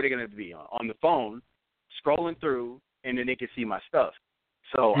sitting there. What are they going to be on the phone, scrolling through, and then they can see my stuff.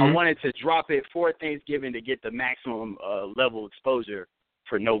 So I wanted to drop it for Thanksgiving to get the maximum level exposure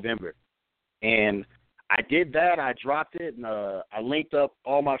for November. And I did that. I dropped it, and I linked up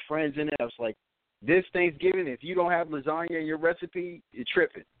all my friends in it. I was like, this Thanksgiving, if you don't have lasagna in your recipe, you're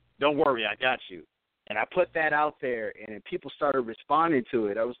tripping. Don't worry, I got you. And I put that out there, and people started responding to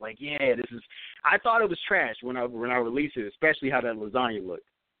it. I was like, yeah, this is – I thought it was trash when I released it, especially how that lasagna looked.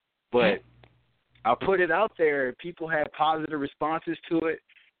 But I put it out there, and people had positive responses to it,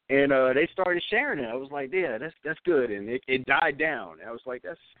 and they started sharing it. I was like, yeah, that's good. And it died down. And I was like,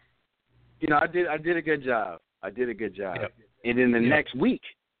 that's – I did a good job. Yep. And then the next week,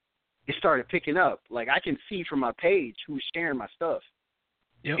 it started picking up. Like, I can see from my page who's sharing my stuff.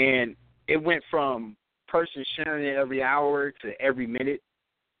 Yep. And it went from person sharing it every hour to every minute.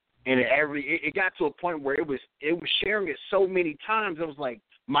 And it got to a point where it was sharing it so many times. It was like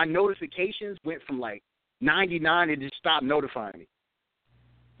my notifications went from like 99 and just stopped notifying me.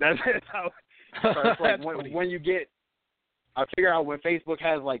 That's how. So it's like when you get. I figure out when Facebook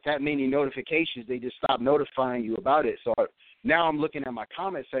has like that many notifications, they just stop notifying you about it. So now I'm looking at my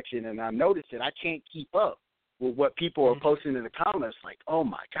comment section and I noticed that I can't keep up with what people are posting in the comments. Like, oh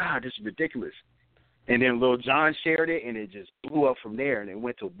my God, this is ridiculous. And then Lil Jon shared it and it just blew up from there and it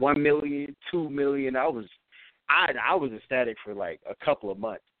went to 1 million, 2 million. I was ecstatic for like a couple of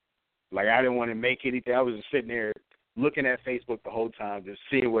months. Like I didn't want to make anything. I was just sitting there looking at Facebook the whole time, just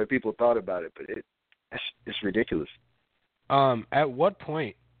seeing what people thought about it. But it's ridiculous. At what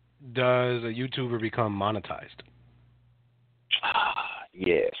point does a YouTuber become monetized?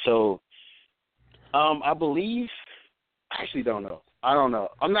 Yeah, so I believe I actually don't know. I don't know.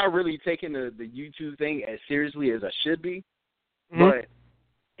 I'm not really taking the YouTube thing as seriously as I should be, but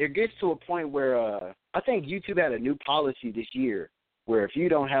it gets to a point where I think YouTube had a new policy this year where if you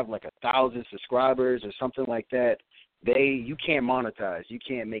don't have like 1,000 subscribers or something like that, you can't monetize. You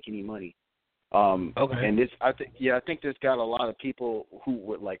can't make any money. Okay. And I think this got a lot of people who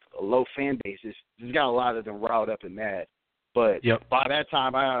with like a low fan basis. This got a lot of them riled up and mad. But by that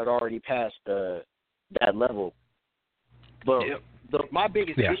time, I had already passed that level. But my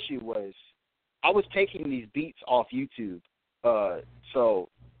biggest issue was I was taking these beats off YouTube. So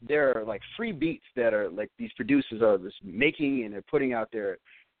there are like free beats that are like these producers are just making and they're putting out there.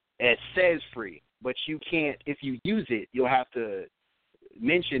 It says free, but you can't. If you use it, you'll have to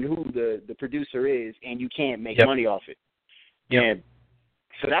mention who the producer is, and you can't make money off it. And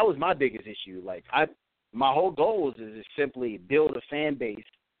so that was my biggest issue. Like my whole goal was to just simply build a fan base,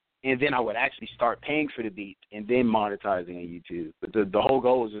 and then I would actually start paying for the beat and then monetizing on YouTube. But the whole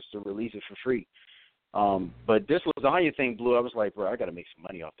goal was just to release it for free. But this lasagna thing blew. I was like, bro, I got to make some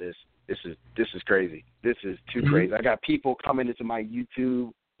money off this. This is crazy. This is too crazy. I got people coming into my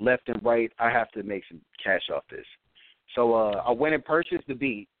YouTube left and right. I have to make some cash off this. So I went and purchased the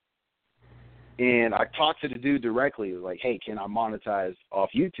beat, and I talked to the dude directly. Like, hey, can I monetize off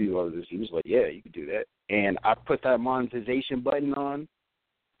YouTube or this? He was like, yeah, you can do that. And I put that monetization button on,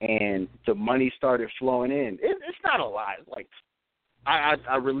 and the money started flowing in. It's not a lot. Like,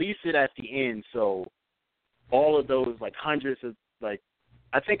 I released it at the end, so all of those, like, hundreds of, like,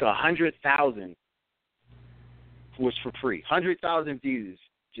 I think 100,000 was for free. 100,000 views,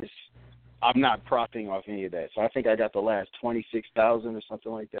 just I'm not profiting off any of that. So I think I got the last 26,000 or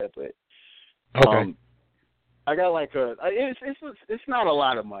something like that. But I got like it's not a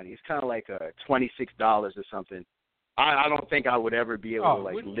lot of money. It's kind of like $26 or something. I don't think I would ever be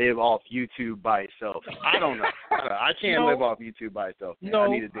able to live off YouTube by itself. I don't know. I can't live off YouTube by itself. Man.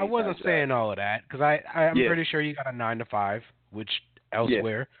 No, I wasn't saying all of that because I'm pretty sure you got a 9 to 5, which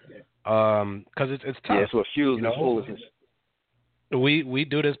elsewhere, because it's tough. Yeah, it's what fuels this foolishness. We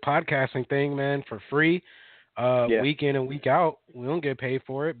do this podcasting thing, man, for free, week in and week out. We don't get paid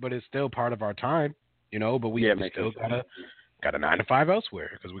for it, but it's still part of our time, But we still got a 9 to 5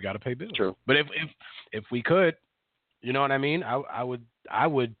 elsewhere because we got to pay bills. True. But if we could, you know what I mean? I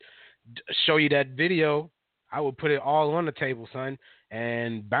would show you that video. I would put it all on the table, son,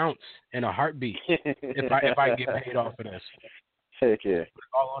 and bounce in a heartbeat if I get paid off of this. Heck yeah. Put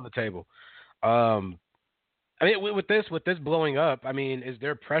it all on the table. I mean, with this blowing up, I mean, is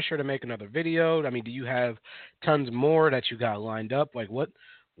there pressure to make another video? I mean, do you have tons more that you got lined up? Like,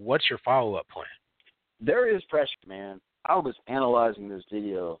 what's your follow-up plan? There is pressure, man. I was analyzing this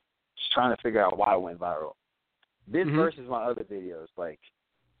video, just trying to figure out why it went viral. This versus my other videos, like,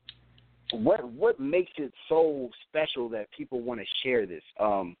 what makes it so special that people want to share this?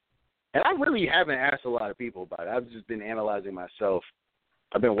 And I really haven't asked a lot of people about it. I've just been analyzing myself.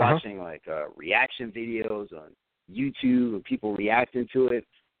 I've been watching like reaction videos on YouTube and people reacting to it.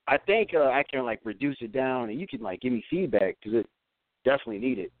 I think I can like reduce it down and you can like give me feedback because it definitely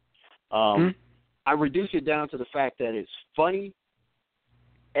need it. I reduce it down to the fact that it's funny,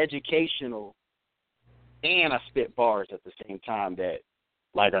 educational, and I spit bars at the same time that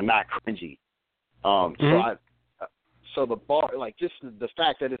like are not cringy. So the bar, like just the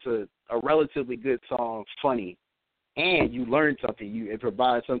fact that it's a relatively good song, funny, and you learn something, it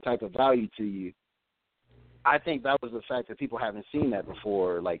provides some type of value to you. I think that was the fact that people haven't seen that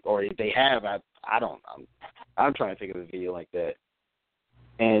before, like, or if they have, I'm trying to think of a video like that,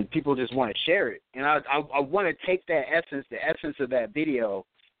 and people just want to share it, and I want to take the essence of that video,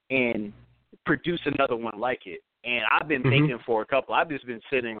 and produce another one like it. And I've been making I've just been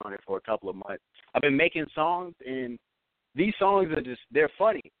sitting on it for a couple of months. I've been making songs, and these songs they're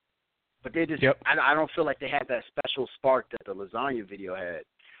funny, but they just, I don't feel like they had that special spark that the Lasagna video had.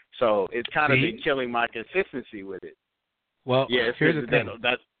 So it's kind of been killing my consistency with it. Well, here's the thing.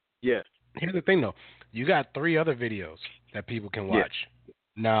 Here's the thing, though. You got 3 other videos that people can watch. Yeah.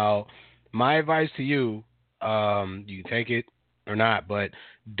 Now, my advice to you, you can take it or not, but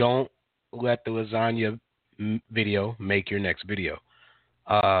don't let the Lasagna video make your next video.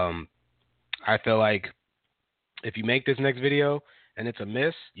 I feel like if you make this next video and it's a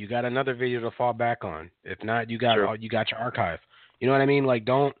miss, you got another video to fall back on. If not, you got your archive. You know what I mean? Like,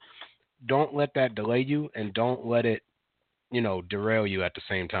 don't let that delay you, and don't let it, derail you at the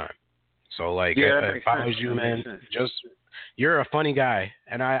same time. So, like, if I was you, man, you're a funny guy,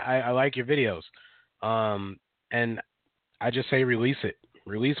 and I like your videos. And I just say release it.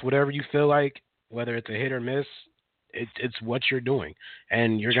 Release whatever you feel like, whether it's a hit or miss. It's what you're doing,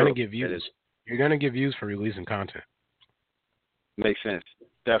 and you're gonna get views. You're gonna get views for releasing content. Makes sense.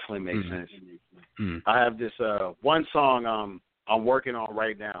 Definitely makes sense. I have this one song I'm working on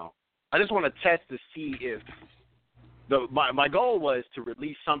right now. I just want to test to see if my goal was to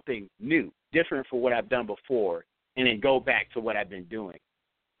release something new, different from what I've done before, and then go back to what I've been doing.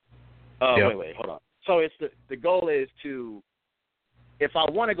 Wait, hold on. So it's the goal is to, if I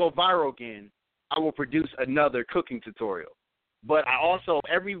want to go viral again, I will produce another cooking tutorial. But I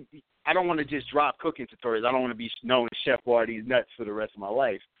don't want to just drop cooking tutorials. I don't want to be known as Chef Wardy's Nuts for the rest of my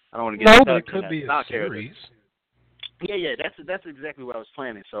life. I don't want to get stuck it could be a series. Yeah, that's exactly what I was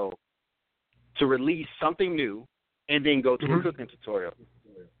planning. So to release something new and then go to a cooking tutorial.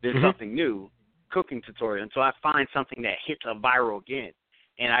 Then something new, cooking tutorial, until I find something that hits a viral again.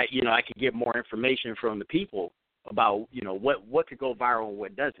 And I can get more information from the people about, what could go viral and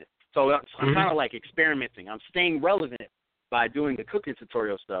what doesn't. So I'm kind of like experimenting. I'm staying relevant by doing the cooking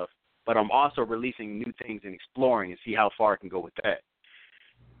tutorial stuff, but I'm also releasing new things and exploring and see how far I can go with that.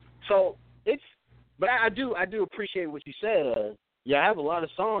 So but I do appreciate what you said. I have a lot of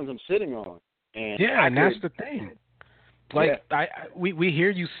songs I'm sitting on, and that's the thing. Like we hear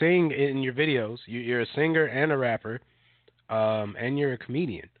you sing in your videos. You're a singer and a rapper, and you're a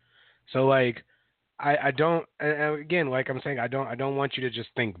comedian. So like, I don't. And again, like I'm saying, I don't want you to just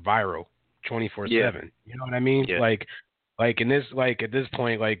think viral 24/7. You know what I mean? Yeah. Like in this, like at this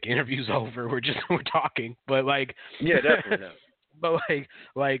point, like interview's over. We're talking, but like definitely. But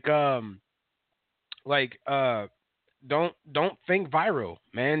don't think viral,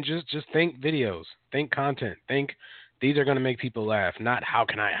 man. Just think videos, think content, think these are gonna make people laugh. Not how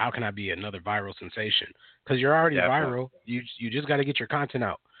can I be another viral sensation? Because you're already viral. You just got to get your content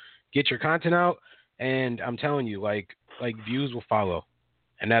out. Get your content out, and I'm telling you, like views will follow,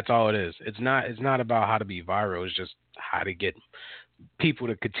 and that's all it is. It's not about how to be viral. It's just how to get people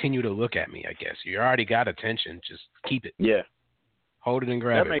to continue to look at me. I guess you already got attention. Just keep it. Yeah. Hold it and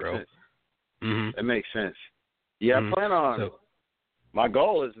grab it, bro. Sense. That makes sense. Yeah, I plan on. My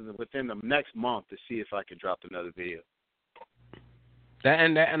goal is within the next month to see if I can drop another video.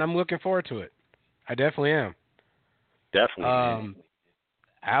 And I'm looking forward to it. I definitely am. Definitely.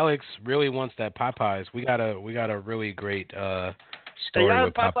 Alex really wants that Popeyes. We got a really great story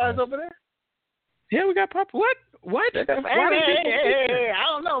with Popeyes over there. Yeah, we got Popeyes. What? Hey, I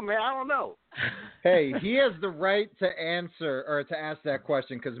don't know, man. I don't know. Hey, he has the right to answer or to ask that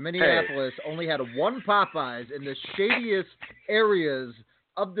question because Minneapolis only had one Popeyes in the shadiest areas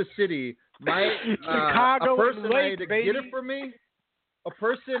of the city. Chicago, a person Lake, I had to baby. get it for me. A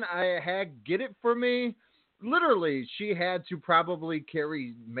person I had get it for me. Literally, she had to probably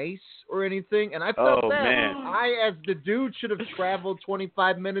carry mace or anything, and I felt that I, as the dude, should have traveled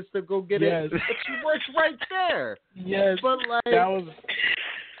 25 minutes to go get it. But she works right there. Yes, but like that was.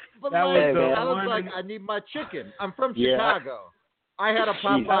 I was like, I need my chicken. I'm from Chicago. I had a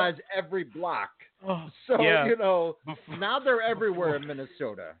Popeyes every block. So now they're everywhere in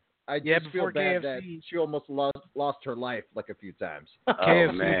Minnesota. I just feel bad that she almost lost her life like a few times.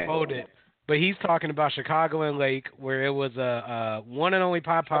 KFC folded. But he's talking about Chicago and Lake, where it was a one and only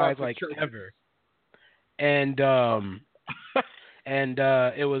Popeyes ever, and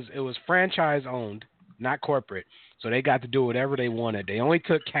it was franchise owned. not corporate. So they got to do whatever they wanted. They only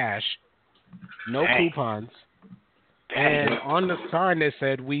took cash, no coupons. And on the sign they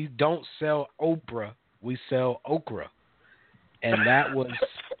said, "We don't sell Oprah, we sell okra." And that was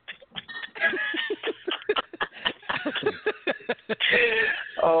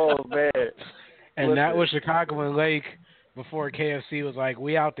oh man. And that was Chicago and Lake before KFC was like,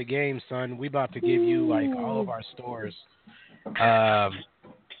 "We out the game, son. We about to give you like all of our stores." And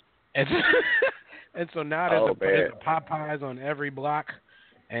so now there's a Popeyes on every block,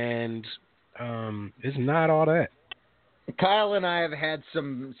 and it's not all that. Kyle and I have had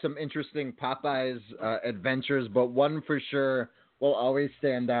some interesting Popeyes adventures, but one for sure will always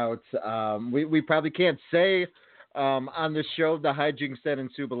stand out. We probably can't say on the show the hijinks that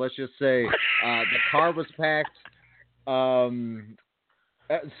ensue, but let's just say the car was packed.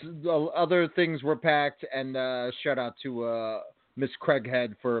 Other things were packed, and shout out to Miss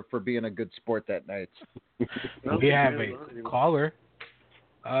Craighead for being a good sport that night. We have a caller.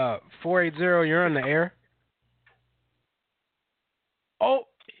 480, you're on the air. Oh,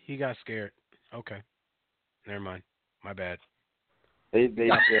 he got scared. Okay. Never mind. My bad. Do they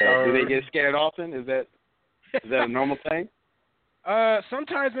get scared often? Is that a normal thing?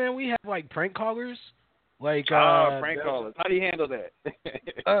 Sometimes, man, we have like prank callers. Like prank callers. How do you handle that?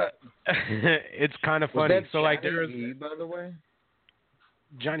 It's kind of funny. So Johnny like there's V, by the way.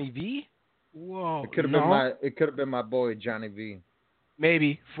 Johnny V? Whoa. It could have been my boy Johnny V.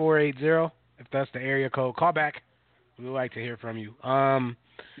 Maybe 480 if that's the area code. Call back. We would like to hear from you.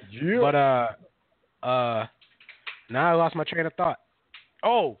 But now I lost my train of thought.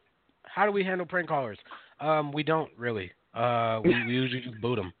 Oh, how do we handle prank callers? We don't really. We usually just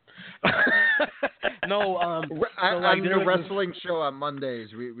boot them. No, on the wrestling show on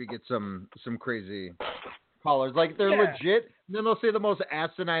Mondays, we get some crazy callers. Like they're legit. And then they'll say the most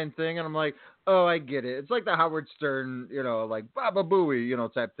asinine thing, and I'm like, oh, I get it. It's like the Howard Stern, like Baba Booey,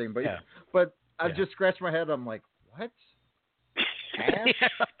 type thing. But I just scratched my head. I'm like, what?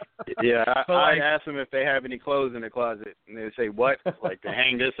 Yeah, I ask them if they have any clothes in the closet, and they say, "What?" Like to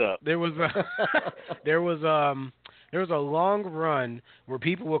hang this up. There was a long run where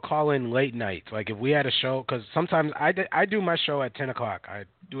people would call in late nights. Like if we had a show, because sometimes I do my show at 10 o'clock. I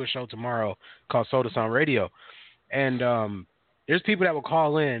do a show tomorrow called Soda Sound Radio, and there's people that would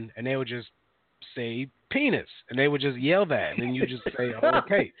call in and they would just say penis, and they would just yell that, and then you just say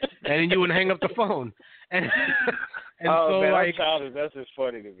okay, and then you would hang up the phone, and so man, like childish. That's just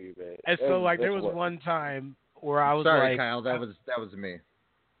funny to me, man. And so like there was one time where I was sorry, like, Kyle, that was me.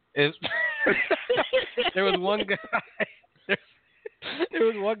 There was one guy. There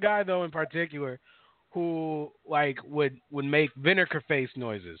was one guy though in particular who like would make vinegar face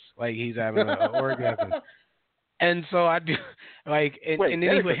noises, like he's having an orgasm. And so I'd be like, and then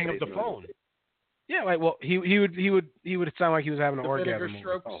he would hang up the phone. Yeah, like he would sound like he was having an orgasm. Vinegar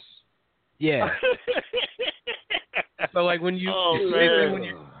strokes. Yeah. So like when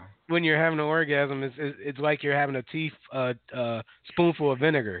when you're having an orgasm, it's like you're having a spoonful of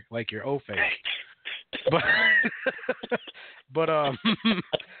vinegar, like your O-face. But oh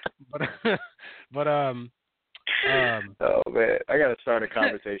man, I gotta start a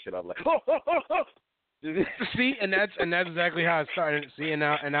conversation. I'm like, see, and that's exactly how it started. See, and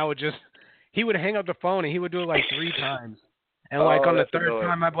I would just, he would hang up the phone and he would do it like 3 times. And like on the third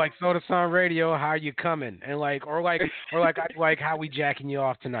time, I'd be like, Soda Sound Radio, how you coming? And like, or like how we jacking you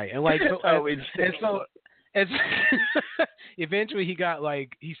off tonight? And like, so it's eventually he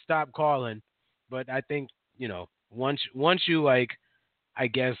stopped calling. But I think once you like, I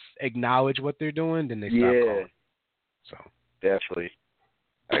guess acknowledge what they're doing, then they stop calling. So definitely,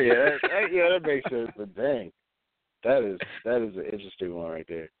 that makes sense. But dang, that is an interesting one right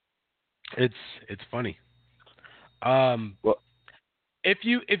there. It's funny. Well, if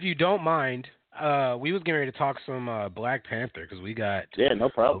you don't mind, we was getting ready to talk some Black Panther because we got no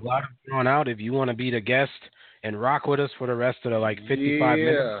problem. A lot of drawn out. If you want to be the guest and rock with us for the rest of the 55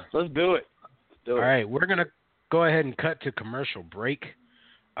 minutes, let's do it. All right, we're gonna go ahead and cut to commercial break.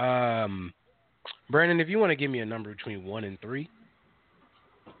 Brandon, if you want to give me a number between 1 and 3.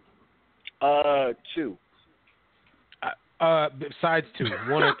 2. Besides 2,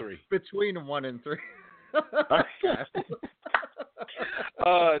 1 or 3. Between 1 and 3.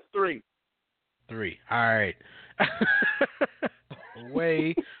 3. 3. All right.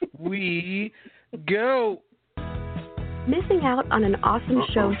 Away we go. Missing out on an awesome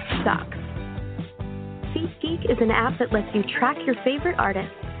show sucks. SeatGeek is an app that lets you track your favorite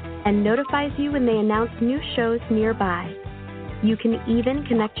artists and notifies you when they announce new shows nearby. You can even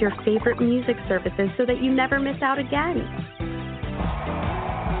connect your favorite music services so that you never miss out again.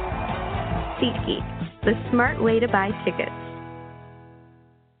 SeatGeek, the smart way to buy tickets.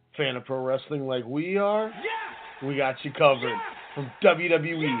 Fan of pro wrestling like we are? Yeah! We got you covered. From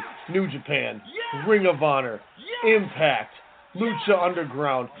WWE, New Japan, Ring of Honor, Impact, Lucha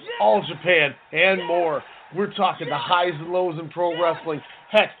Underground, All Japan, and more. We're talking the highs and lows in pro wrestling.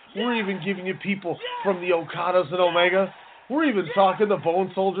 Heck, we're even giving you people from the Okadas and Omega. We're even talking the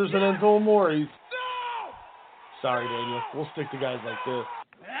Bone Soldiers and Enzo Amore's. Sorry, Daniel. We'll stick to guys like this.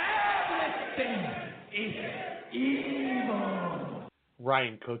 Everything is evil.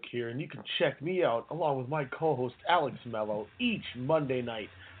 Ryan Cook here, and you can check me out along with my co-host Alex Mello each Monday night,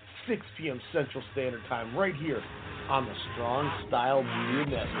 6 p.m. Central Standard Time, right here on the Strong Style Media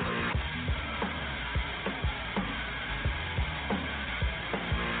Network.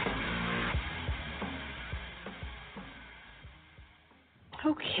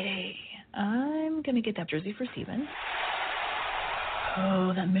 Okay, I'm going to get that jersey for Steven.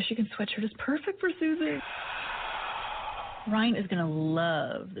 Oh, that Michigan sweatshirt is perfect for Susie. Ryan is going to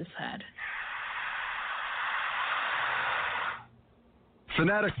love this hat.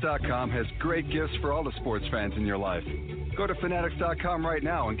 Fanatics.com has great gifts for all the sports fans in your life. Go to Fanatics.com right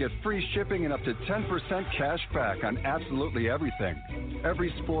now and get free shipping and up to 10% cash back on absolutely everything.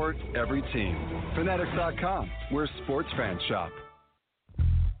 Every sport, every team. Fanatics.com, where sports fans shop.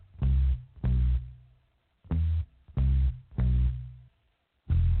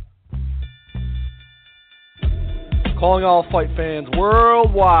 Calling all fight fans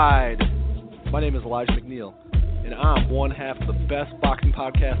worldwide. My name is Elijah McNeil, and I'm one half of the best boxing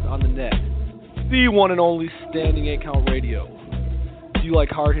podcast on the net, the one and only Standing 8 Count Radio. Do you like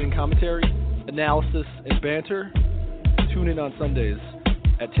hard-hitting commentary, analysis, and banter? Tune in on Sundays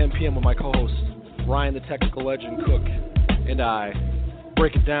at 10 p.m. with my co-host, Ryan the Technical Legend Cook, and I.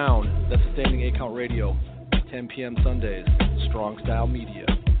 Break it down. That's Standing 8 Count Radio, 10 p.m. Sundays, Strong Style Media.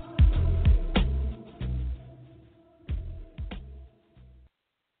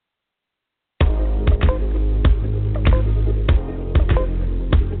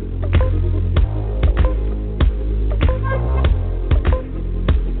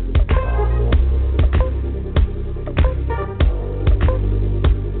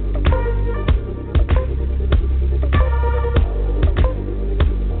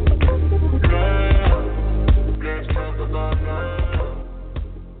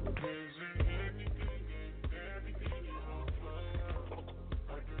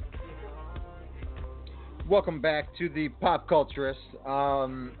 Welcome back to the Pop Culturists.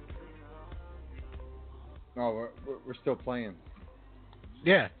 We're still playing.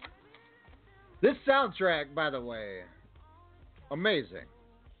 Yeah. This soundtrack, by the way, amazing.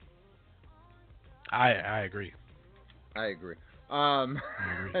 I agree. I agree. I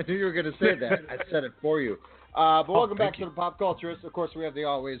knew you were going to say that. I said it for you. But welcome back to the Pop Culturists. Of course, we have the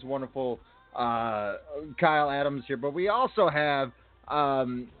always wonderful Kyle Adams here, but we also have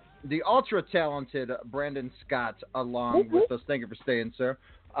the ultra-talented Brandon Scott along with us. Thank you for staying, sir.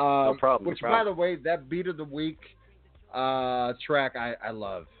 No problem. Which, by the way, that Beat of the Week track I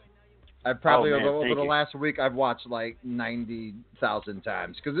love. I probably, over the last week, I've watched like 90,000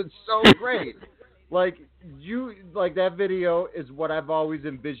 times because it's so great. That video is what I've always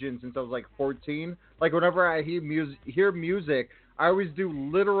envisioned since I was like 14. Like, whenever I hear music, I always do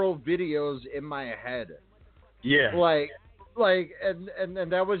literal videos in my head. Yeah.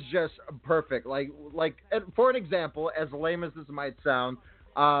 And that was just perfect. And for an example, as lame as this might sound,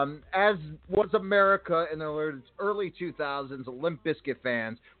 as was America in the early 2000s, Limp Bizkit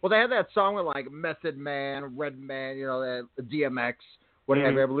fans. Well, they had that song with like Method Man, Redman, that DMX,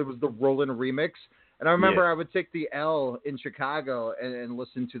 whatever. I believe it was the Rollin' remix. And I remember I would take the L in Chicago and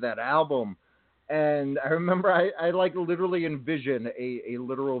listen to that album. And I remember I like literally envisioned a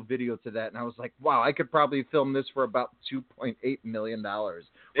literal video to that. And I was like, wow, I could probably film this for about $2.8 million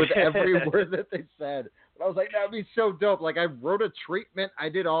with every word that they said. But I was like, that would be so dope. Like, I wrote a treatment. I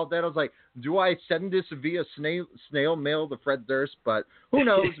did all that. I was like, do I send this via snail mail to Fred Durst? But who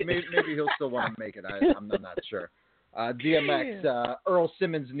knows? Maybe he'll still want to make it. I'm not sure. DMX, Earl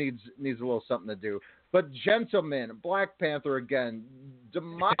Simmons needs a little something to do. But gentlemen, Black Panther again,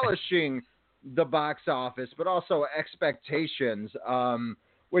 demolishing the box office, but also expectations,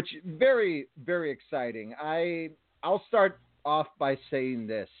 which very, very exciting. I'll start off by saying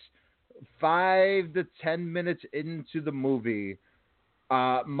this: 5 to 10 minutes into the movie,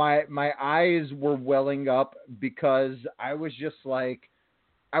 my eyes were welling up because I was just like,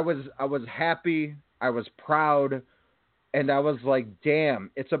 I was happy, I was proud, and I was like, damn,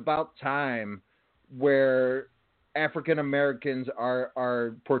 it's about time where African Americans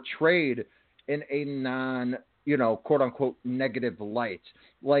are portrayed in a non, quote unquote, negative light.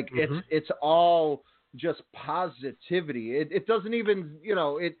 Like it's all just positivity. It doesn't even,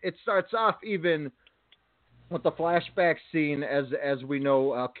 it starts off even with the flashback scene as we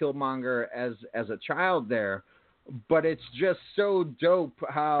know Killmonger as a child there, but it's just so dope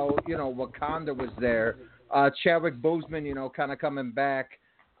how Wakanda was there. Chadwick Boseman, kind of coming back,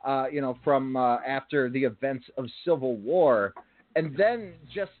 from after the events of Civil War, and then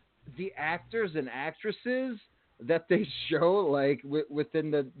just the actors and actresses that they show like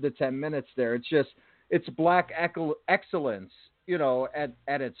within the 10 minutes there. It's black excellence,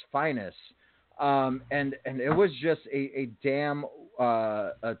 at its finest. And it was just a damn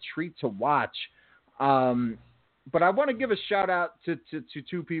a treat to watch. But I want to give a shout out to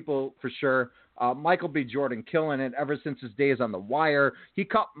two people for sure. Michael B. Jordan killing it ever since his days on The Wire. He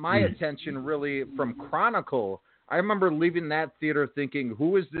caught my attention really from Chronicle. I remember leaving that theater thinking,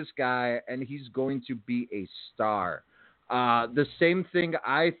 who is this guy? And he's going to be a star. The same thing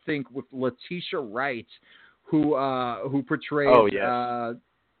I think with Letitia Wright, who portrayed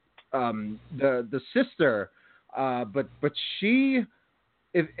the sister. But she,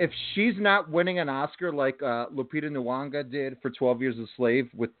 if she's not winning an Oscar like Lupita Nyong'o did for 12 Years a Slave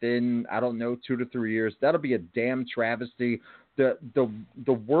within, I don't know, 2 to 3 years, that'll be a damn travesty. The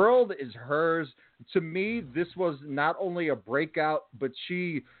world is hers. To me, this was not only a breakout, but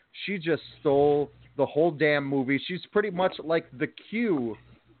she just stole the whole damn movie. She's pretty much like the Q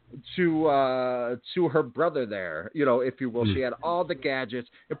to her brother there, if you will. She had all the gadgets.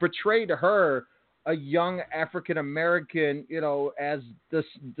 It portrayed her, a young African American, as the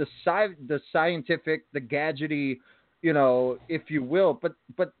scientific, the gadgety, if you will.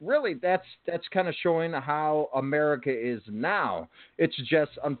 But really, that's kind of showing how America is now. It's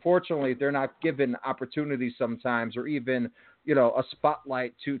just, unfortunately, they're not given opportunities sometimes, or even, a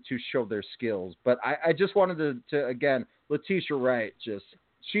spotlight to show their skills. But I just wanted to again, Letitia Wright,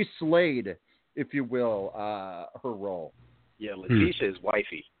 she slayed, if you will, her role. Yeah, Letitia is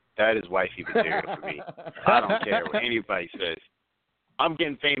wifey. That is wifey material for me. I don't care what anybody says. I'm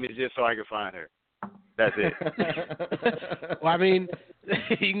getting famous just so I can find her. That's it. Well, I mean,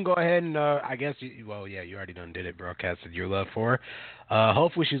 you can go ahead and I guess you already done did it. Broadcasted your love for her.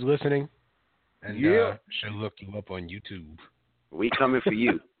 Hopefully she's listening, and she'll look you up on YouTube. We coming for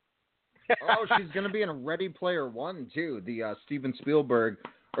you. Oh, she's gonna be in Ready Player One too, the Steven Spielberg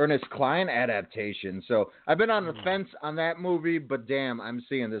Ernest Cline adaptation. So I've been on the fence on that movie, but damn, I'm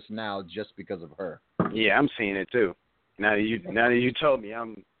seeing this now just because of her. Yeah, I'm seeing it too. Now that you told me,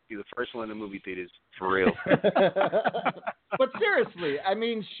 I'm be the first one in the movie theaters for real. But seriously, I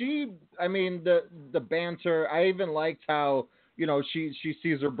mean, the banter. I even liked how she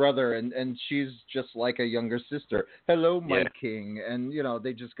sees her brother and she's just like a younger sister. Hello, my king, and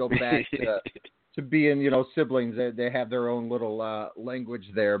they just go back to being siblings. They have their own little language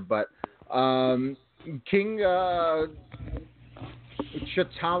there. But King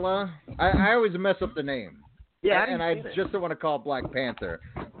T'Challa, I always mess up the name. Yeah, and I just don't want to call it Black Panther.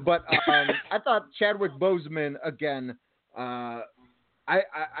 But I thought Chadwick Boseman, again,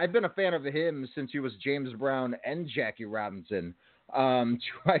 I've been a fan of him since he was James Brown and Jackie Robinson, two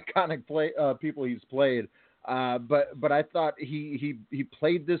iconic people he's played. But I thought he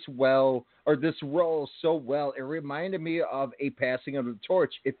played this role so well. It reminded me of a passing of the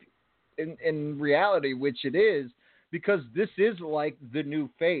torch, if in reality, which it is, because this is like the new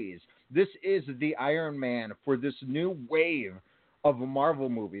phase. This is the Iron Man for this new wave of Marvel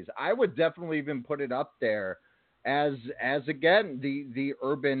movies. I would definitely even put it up there as again the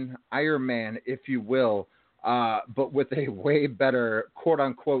urban Iron Man, if you will, but with a way better quote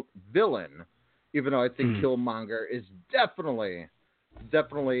unquote villain. Even though I think Killmonger is definitely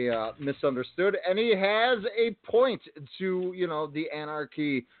misunderstood, and he has a point to the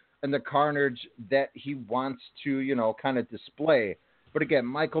anarchy and the carnage that he wants to kind of display. But again,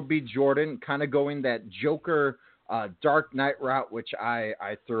 Michael B. Jordan kind of going that Joker, Dark Knight route, which I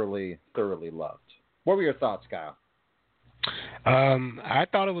thoroughly loved. What were your thoughts, Kyle? I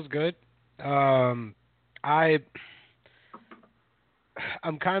thought it was good. I'm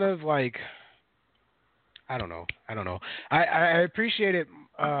kind of like, I don't know. I appreciated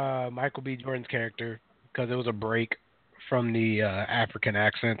Michael B. Jordan's character because it was a break from the African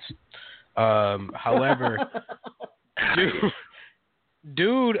accents. However,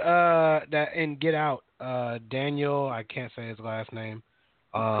 dude, that in Get Out, Daniel, I can't say his last name.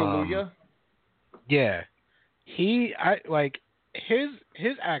 Kaluuya? Yeah. His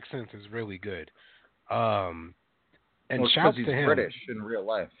accent is really good. And shouts to him. He's British in real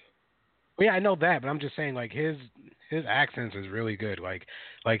life. Well, yeah, I know that, but I'm just saying, like, his accent is really good. Like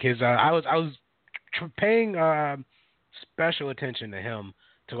his, I was paying special attention to him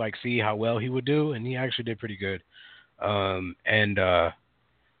to like see how well he would do, and he actually did pretty good. And the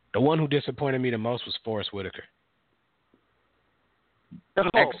one who disappointed me the most was Forrest Whitaker.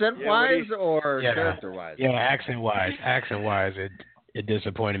 Accent-wise or character-wise? Yeah, accent-wise. Accent-wise, it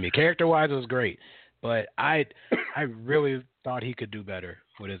disappointed me. Character-wise, it was great, but I really thought he could do better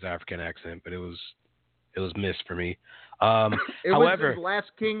with his African accent, but it was missed for me. It however, was his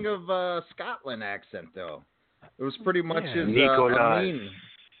Last King of Scotland accent, though. It was pretty much his Nicolas.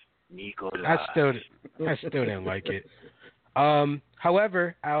 I still didn't like it.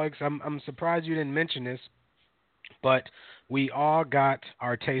 However, Alex, I'm surprised you didn't mention this, but we all got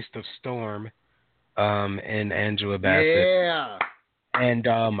our taste of Storm and Angela Bassett. Yeah. And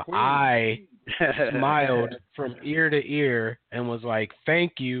I smiled from ear to ear and was like,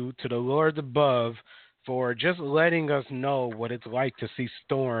 thank you to the Lords above for just letting us know what it's like to see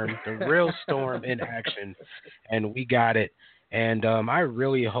Storm, the real Storm in action. And we got it. And I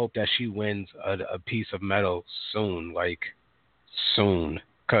really hope that she wins a piece of metal soon,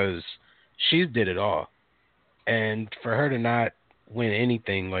 because she did it all. And for her to not win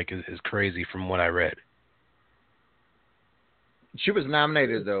anything is crazy from what I read. She was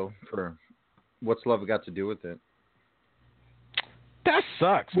nominated, though, for What's Love Got to Do with It. That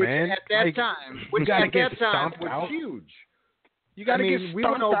sucks, man. At that time, was huge. You got to get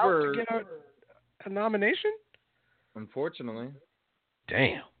stomped out to get a nomination? Unfortunately.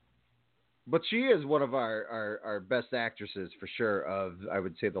 Damn. But she is one of our best actresses for sure of, I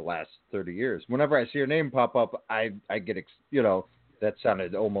would say, the last 30 years. Whenever I see her name pop up, I get, that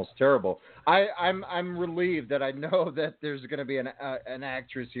sounded almost terrible. I'm relieved that I know that there's going to be an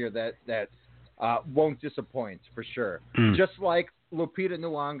actress here that won't disappoint for sure. Just like Lupita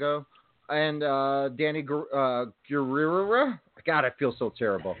Nyong'o and Danny Gurira. God, I feel so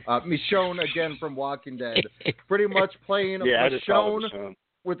terrible. Michonne again from Walking Dead, pretty much playing Michonne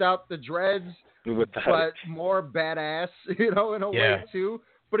without the dreads, but more badass, in a way too.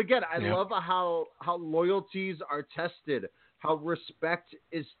 But again, I love how loyalties are tested, how respect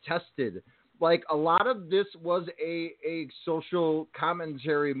is tested. Like, a lot of this was a social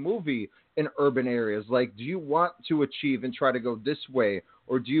commentary movie in urban areas. Like, do you want to achieve and try to go this way,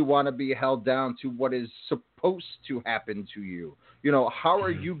 or do you want to be held down to what is supposed to happen to you? How are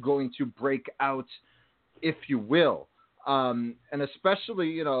you going to break out, if you will? And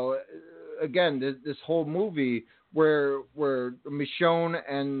especially, again, this whole movie where Michonne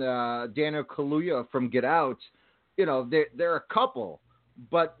and Daniel Kaluuya from Get Out, they're a couple.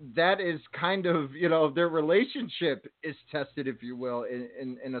 But that is kind of, their relationship is tested, if you will,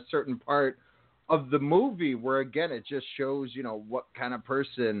 in a certain part of the movie where, again, it just shows, what kind of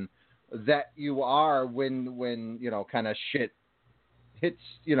person that you are when kind of shit hits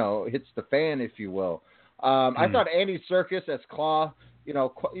the fan, if you will. I thought Andy Serkis as Claw,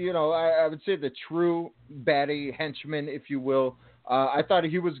 I would say the true baddie henchman, if you will. I thought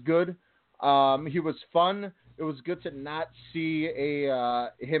he was good. He was fun. It was good to not see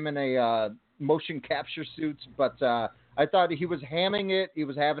him in a motion capture suit, but I thought he was hamming it. He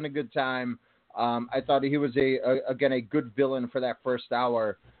was having a good time. I thought he was again a good villain for that first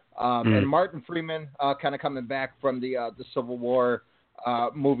hour. And Martin Freeman kind of coming back from the Civil War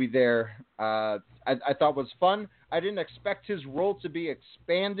movie there, I thought was fun. I didn't expect his role to be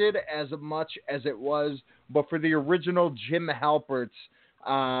expanded as much as it was, but for the original Jim Halpert,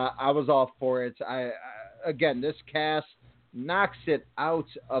 I was all for it. Again, this cast knocks it out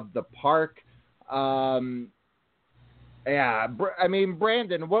of the park. Brandon,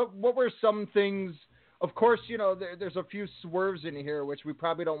 what were some things? Of course, there's a few swerves in here, which we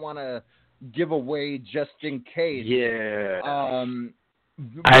probably don't want to give away just in case. Yeah.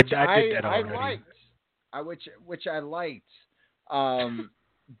 I did that already. Which I liked.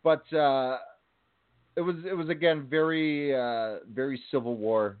 But it was again very Civil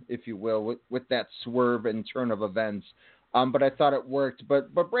War, if you will, with that swerve and turn of events. But I thought it worked.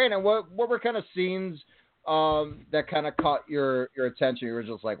 But Brandon, what were kind of scenes that kind of caught your attention? You were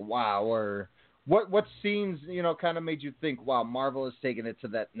just like, wow, or what scenes kind of made you think, wow, Marvel is taking it to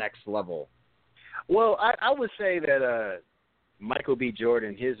that next level? Well, I would say that Michael B.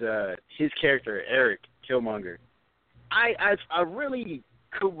 Jordan, his character Eric Killmonger, I really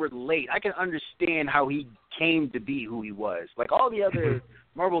could relate. I can understand how he came to be who he was. Like all the other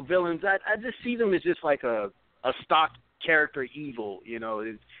Marvel villains, I just see them as just like a stock character evil.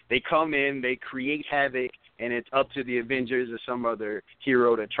 They come in, they create havoc, and it's up to the Avengers or some other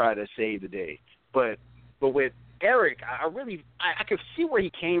hero to try to save the day. But with Eric, I could see where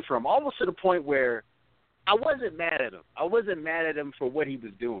he came from, almost to the point where I wasn't mad at him. I wasn't mad at him for what he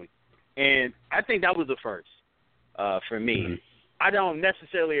was doing. And I think that was the first for me. I don't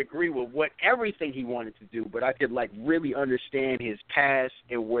necessarily agree with everything he wanted to do, but I could like really understand his past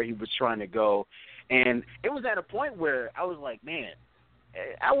and where he was trying to go. And it was at a point where I was like, man,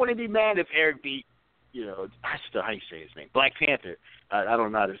 I wouldn't be mad if Eric beat, how do you say his name? Black Panther. I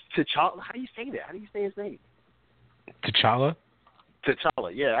don't know how to. T'Challa. How do you say that? How do you say his name? T'Challa.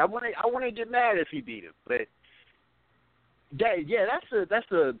 T'Challa. Yeah, I wouldn't get mad if he beat him, but. That's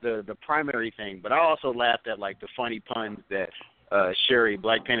the primary thing. But I also laughed at like the funny puns that Shuri,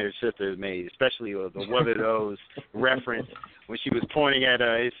 Black Panther's sister, made, especially the "what are those" reference when she was pointing at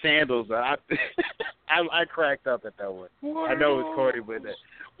his sandals. I cracked up at that one. I know it was corny, but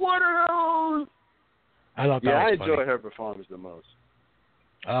what are those? I thought that was I funny. enjoyed her performance the most.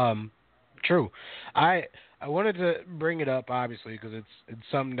 True. I wanted to bring it up obviously because it's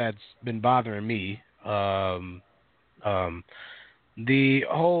something that's been bothering me. The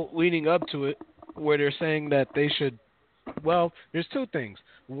whole leading up to it, where they're saying that they should. Well, there's two things.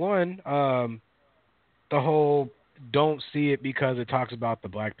 One, the whole don't see it because it talks about the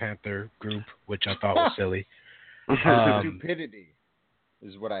Black Panther group, which I thought was silly. Stupidity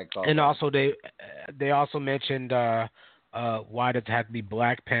is what I call it. And also they also mentioned why does it have to be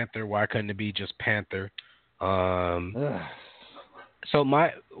Black Panther? Why couldn't it be just Panther? So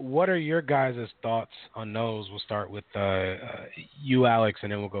what are your guys' thoughts on those? We'll start with you, Alex,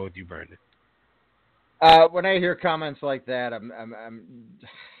 and then we'll go with you, Brandon. When I hear comments like that,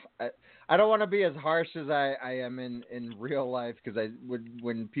 I don't want to be as harsh as I am in real life, because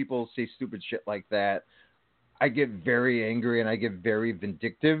when people say stupid shit like that, I get very angry and I get very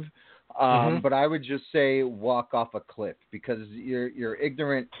vindictive. But I would just say walk off a cliff, because you're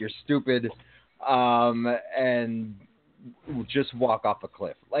ignorant, you're stupid, and just walk off a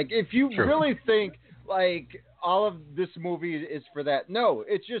cliff. Like, if you really think like all of this movie is for that, no,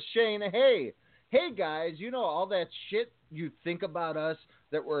 it's just saying, hey guys, all that shit you think about us,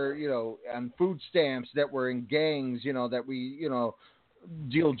 that we're on food stamps, that we're in gangs, that we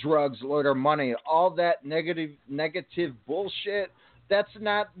deal drugs, launder money, all that negative bullshit. That's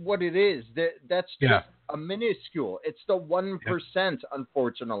not what it is. That's just a minuscule. It's the 1%,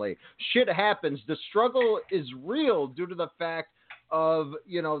 unfortunately. Shit happens. The struggle is real due to the fact of,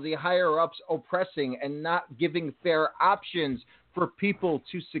 the higher-ups oppressing and not giving fair options for people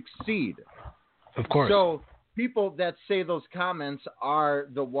to succeed. Of course. So people that say those comments are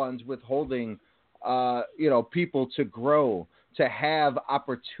the ones withholding, people to grow, to have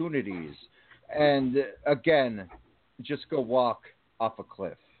opportunities. And, again, just go walk off a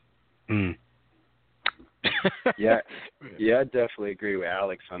cliff. I definitely agree with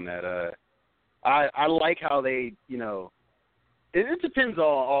Alex on that. I like how they, it depends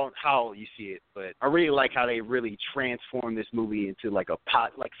on how you see it, but I really like how they really transformed this movie into like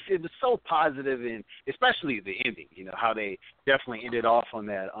it was so positive, and especially the ending, how they definitely ended off on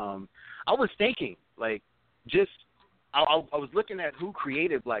that. I was thinking, like, I was looking at who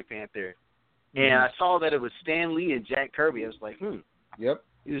created Black Panther, and I saw that it was Stan Lee and Jack Kirby. I was like, Yep.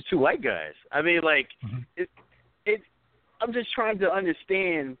 These are two white guys. I mean, like, I'm just trying to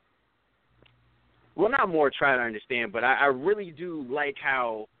understand. Well, not more trying to understand, but I really do like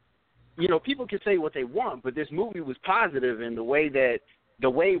how, people can say what they want, but this movie was positive in the way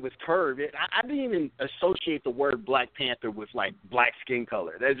it was curved. I didn't even associate the word Black Panther with, like, black skin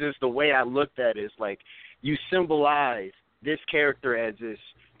color. That's just the way I looked at it. It's like you symbolize this character as this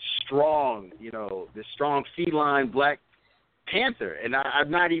strong, this strong feline Black Panther, and I've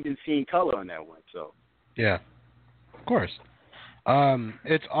not even seen color on that one. So yeah, of course.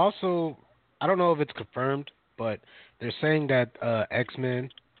 It's also, I don't know if it's confirmed, but they're saying that X-Men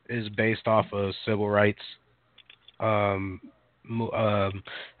is based off of civil rights, I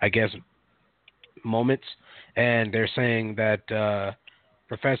guess, moments, and they're saying that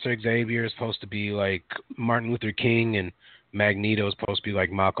Professor Xavier is supposed to be like Martin Luther King, and Magneto is supposed to be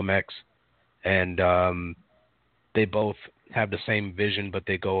like Malcolm X, and they both have the same vision, but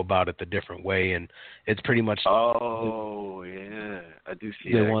they go about it a different way, and it's pretty much. Oh yeah, I do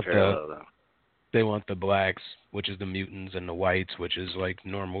see that parallel though. They want the blacks, which is the mutants, and the whites, which is like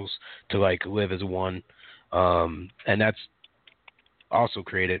normals, to like live as one, and that's also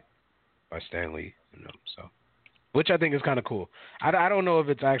created by Stan Lee, so, which I think is kind of cool. I don't know if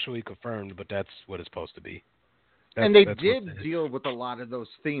it's actually confirmed, but that's what it's supposed to be. And they did deal with a lot of those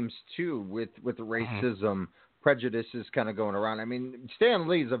themes too, with racism, prejudices kind of going around. I mean, Stan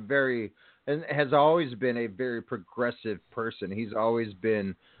Lee is has always been a very progressive person. He's always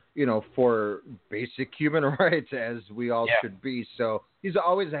been, for basic human rights, as we all should be. So he's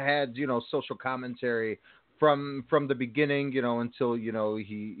always had, social commentary from the beginning, until,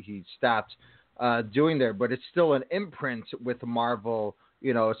 he stopped doing there, but it's still an imprint with Marvel,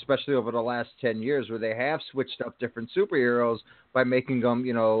 you know, especially over the last 10 years where they have switched up different superheroes by making them,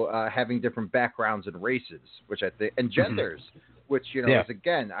 you know, having different backgrounds and races, which I think, and genders, which, you know, is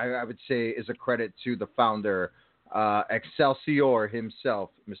again, I would say is a credit to the founder, Excelsior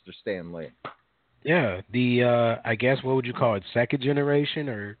himself, Mr. Stan Lee. Yeah, the I guess what would you call it, second generation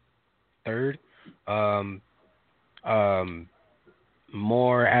or third?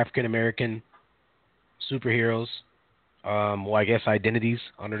 More African American superheroes. Well, I guess identities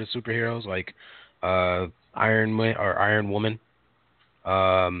under the superheroes, like Iron Man or Iron Woman,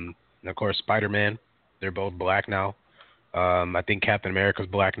 and of course Spider-Man. They're both black now. I think Captain America's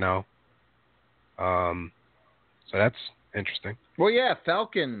black now. So that's interesting. Well, yeah,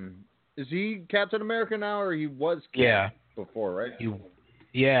 Falcon. Is he Captain America now, or he was Cap before, right?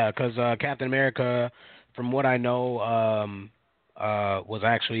 Because Captain America, from what I know, was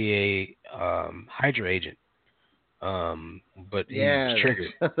actually a Hydra agent. But he was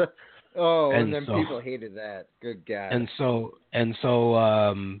triggered. and then people hated that. Good guy. And so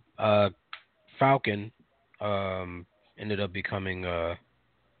Falcon ended up becoming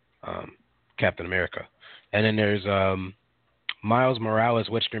Captain America. And then there's Miles Morales,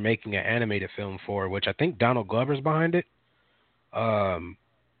 which they're making an animated film for, which I think Donald Glover's behind it,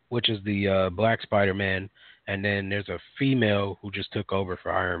 which is the Black Spider-Man. And then there's a female who just took over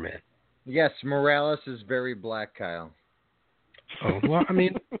for Iron Man. Yes, Morales is very black, Kyle. Oh, well, I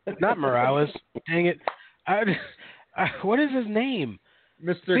mean, not Morales. Dang it. What is his name?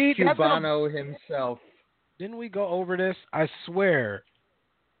 Mr. Cubano himself. Didn't we go over this? I swear.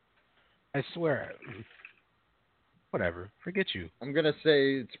 Whatever. Forget you. I'm going to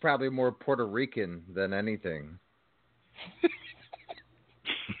say it's probably more Puerto Rican than anything.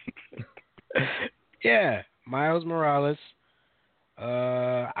 Yeah, Miles Morales.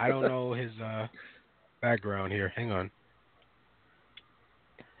 I don't know his background here. Hang on.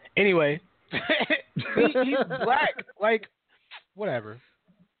 Anyway, he's black. Like, whatever.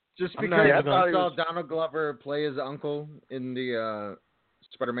 Just because I saw Donald Glover play his uncle in the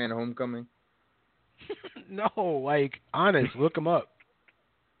Spider-Man Homecoming. No, like, honest, look him up.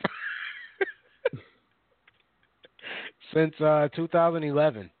 Since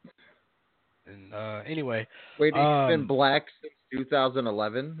 2011. And anyway. Wait, he's been black since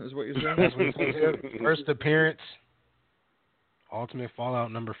 2011, is what you're saying? That's what it says here. First appearance, Ultimate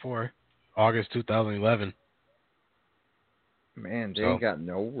Fallout number 4, August 2011. Man, they ain't got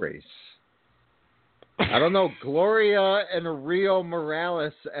no race. I don't know. Gloria and Rio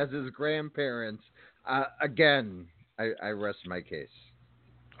Morales as his grandparents. Again, I rest my case.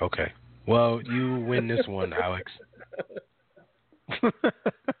 Okay. Well, you win this one, Alex.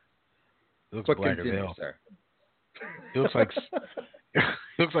 Looks but black continue, as hell. Sir. He looks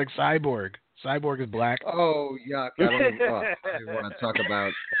like Cyborg. Cyborg is black. Oh, yuck. I don't want to talk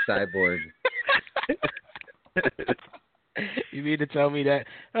about Cyborg. You mean to tell me that?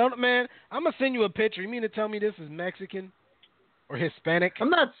 Man, I'm going to send you a picture. You mean to tell me this is Mexican or Hispanic? I'm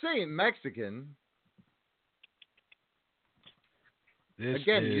not saying Mexican.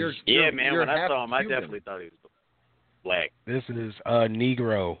 You're when I saw him, Cuban. I definitely thought he was black. This is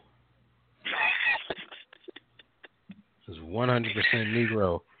Negro. This is 100%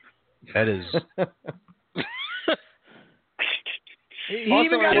 Negro. That is. He's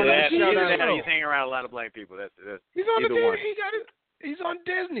hanging around a lot of black people. That's he's on either one. He's on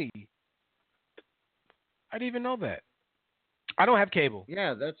Disney. I didn't even know that. I don't have cable.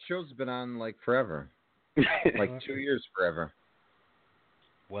 Yeah, that show's been on like forever, like 2 years forever.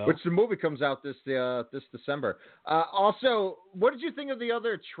 Well, which the movie comes out this December. Also, what did you think of the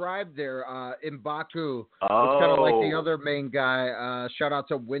other tribe there, M'Baku? It's kind of like the other main guy. Shout out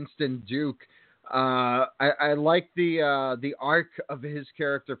to Winston Duke. I like the arc of his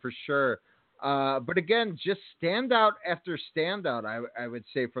character for sure. But again, just standout after standout, I would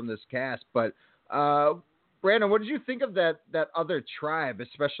say, from this cast. But Brandon, what did you think of that other tribe,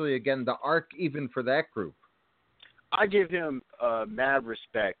 especially again the arc even for that group? I give him mad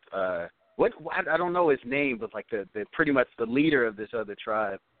respect. I don't know his name, but like the pretty much the leader of this other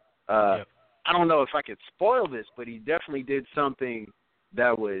tribe. I don't know if I could spoil this, but he definitely did something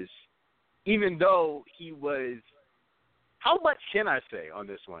that was, even though he was. How much can I say on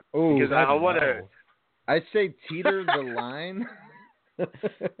this one? Oh, because I want to. I say teeter the line.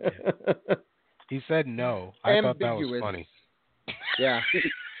 He said no. I thought that was funny. Yeah.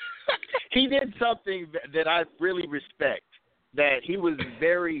 He did something that I really respect. That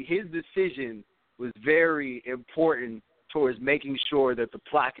his decision was very important towards making sure that the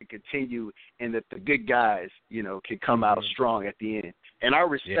plot could continue and that the good guys, could come out strong at the end. And I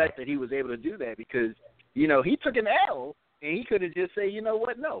respect that he was able to do that because, you know, he took an L and he could have just said, you know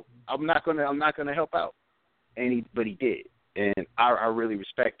what, no, I'm not gonna help out. But he did. And I really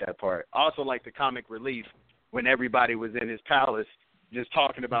respect that part. I also like the comic relief when everybody was in his palace just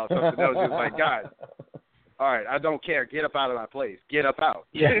talking about something else. He was like, guys, all right, I don't care. Get up out of my place. Get up out.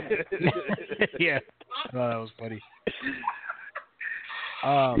 Yeah. Yeah. Oh, that was funny.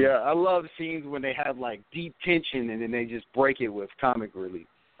 Yeah, I love scenes when they have like deep tension and then they just break it with comic relief.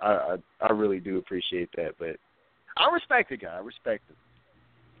 I really do appreciate that, but I respect the guy. I respect him.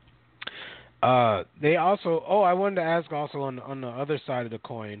 They also. I wanted to ask also on the other side of the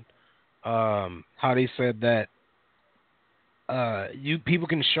coin, how they said that people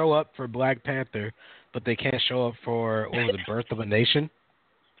can show up for Black Panther, but they can't show up for the Birth of a Nation.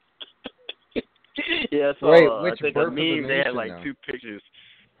 Yeah, so wait, I which think Birth a of a meme, they had Nation, like though? 2 pictures.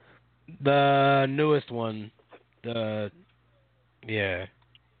 The newest one, I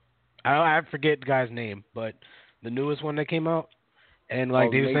forget the guy's name, but the newest one that came out, and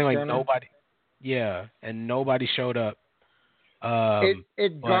like they were saying like nobody, and nobody showed up.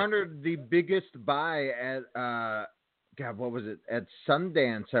 It garnered the biggest buy at what was it, at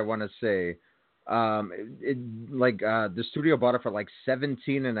Sundance, I want to say. The studio bought it for like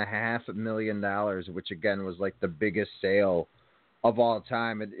 $17.5 million, which again was like the biggest sale of all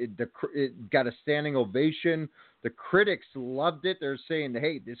time. It got a standing ovation. The critics loved it. They're saying,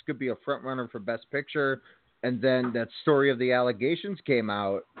 hey, this could be a front runner for Best Picture. And then that story of the allegations came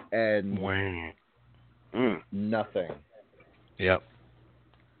out, and nothing. Yep.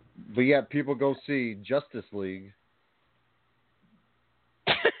 But yeah, people go see Justice League.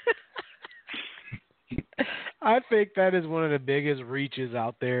 I think that is one of the biggest reaches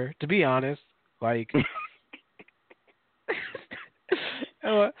out there, to be honest. Like,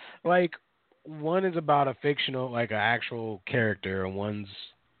 like one is about a fictional, like an actual character, and one's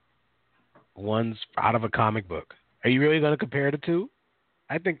out of a comic book. Are you really going to compare the two?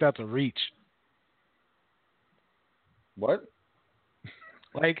 I think that's a reach. What?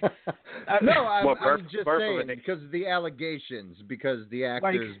 Like, no, I'm just saying because of the allegations, because the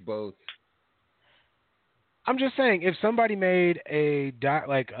actors both. I'm just saying, if somebody made a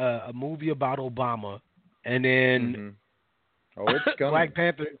movie about Obama, and then it's coming. Black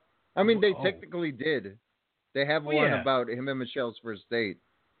Panther. I mean, they technically did. They have one yeah. about him and Michelle's first date.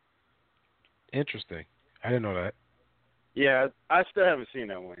 Interesting. I didn't know that. Yeah, I still haven't seen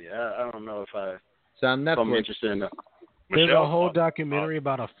that one yet. I don't know if It's on Netflix. I'm interested in that. There's a whole documentary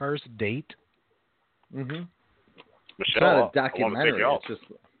about a first date. Mm-hmm. Michelle, it's not a documentary. It's just.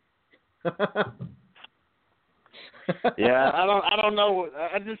 Yeah, I don't know.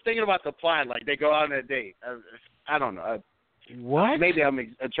 I'm just thinking about the plot. Like they go on a date. I don't know. What? Maybe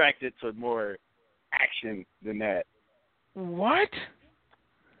I'm attracted to more action than that. What?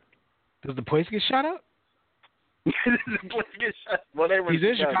 Does the place get shot up? The place get shot. Well, they were He's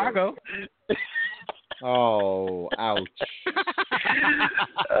in Chicago. Oh, ouch.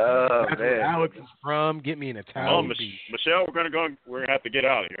 Oh, that's man. where Alex is from. Get me in a town. Michelle, we're gonna have to get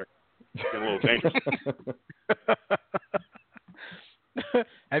out of here. It's getting a little dangerous.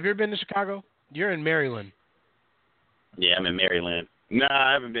 Have you ever been to Chicago? You're in Maryland. Yeah, I'm in Maryland. No,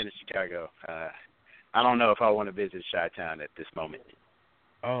 I haven't been to Chicago. I don't know if I want to visit Chi-Town at this moment.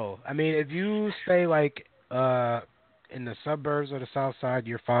 Oh, I mean, if you stay like in the suburbs or the south side,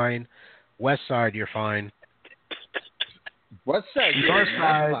 you're fine. West side, you're fine. West side, you are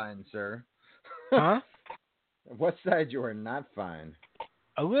not fine, sir. Huh? West side, you are not fine.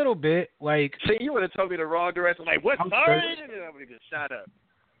 A little bit, like. See, you would have told me the wrong direction. Like, what side? And I would have just shot up.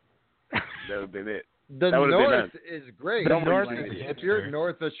 That would have been it. The north is great. The north is if you're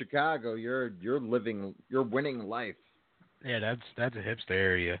north of Chicago, you're winning life. Yeah, that's a hipster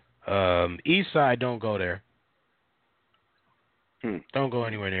area. East side, don't go there. Don't go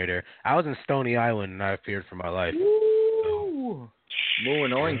anywhere near there. I was in Stony Island and I feared for my life. Woo! Moo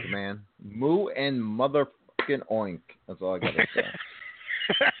and oink, man. Moo and motherfucking oink. That's all I gotta say.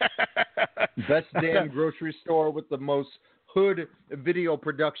 Best damn grocery store with the most hood video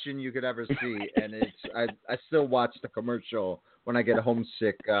production you could ever see, and I still watch the commercial when I get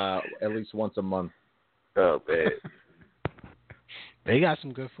homesick at least once a month. Oh man, they got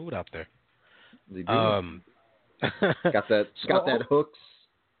some good food out there. They do. got that hooks.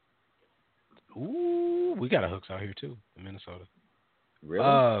 Ooh, we got a hooks out here too in Minnesota. Really?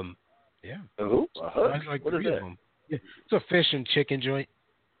 Yeah. A hook? A hook? Like what is that? Yeah. It's a fish and chicken joint.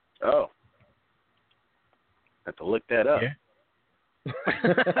 Oh. Have to look that up. Yeah.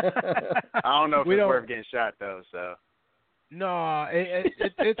 I don't know if it's worth getting shot though. So. No,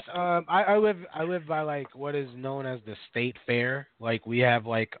 it's I live by like what is known as the state fair. Like we have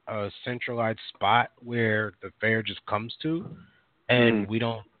like a centralized spot where the fair just comes to, and we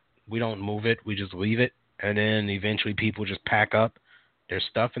don't move it. We just leave it, and then eventually people just pack up their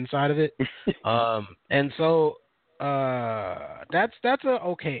stuff inside of it. And so that's an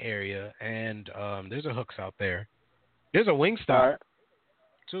okay area, and there's a Hooks out there. There's a Wingstop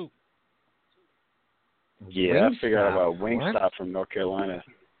too. Yeah, Wingstop. I figured out about Wingstop from North Carolina.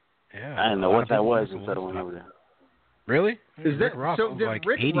 Yeah, I didn't know what that was until I went over there. Really? Is that Ross so? owns Did like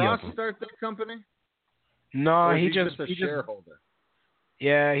Rick 80 Ross of them. start that company? No, Or is he he just a shareholder.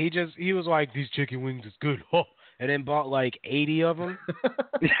 Yeah, he was like, these chicken wings is good, and then bought like 80 of them.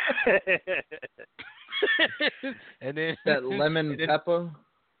 And then that lemon pepper.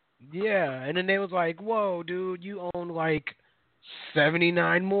 Yeah, and then they was like, whoa, dude, you own like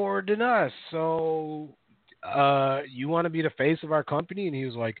 79 more than us, so you want to be the face of our company? And he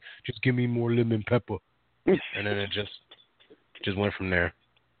was like, just give me more lemon pepper. And then it just went from there.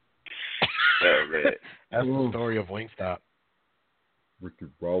 Oh, man. That's the story of Wingstop. Ricky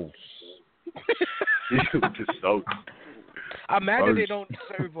Ross. I'm mad that they don't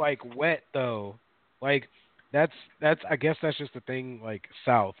serve like wet though. Like that's I guess that's just the thing like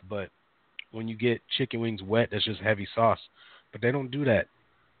South, but when you get chicken wings wet, that's just heavy sauce. But they don't do that.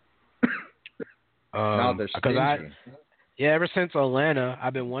 Now they're stingy. Ever since Atlanta,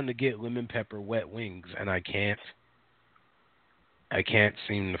 I've been wanting to get lemon pepper wet wings, and I can't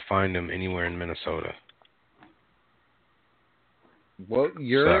seem to find them anywhere in Minnesota. Well,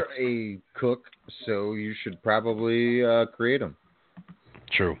 you're Sucks. a cook, so you should probably create them.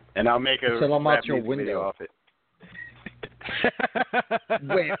 True. And I'll make a sell them out your rap music video window. off it.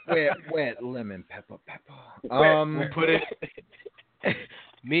 wet lemon pepper. We'll put it.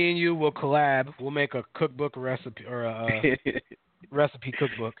 Me and you will collab. We'll make a cookbook recipe or a recipe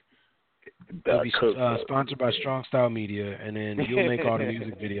cookbook. It'll be sponsored by Strong Style Media, and then you'll make all the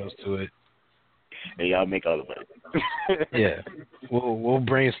music videos to it. And y'all make all the money. Yeah, we'll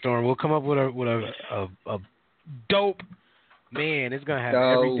brainstorm. We'll come up with a dope. Man, it's gonna have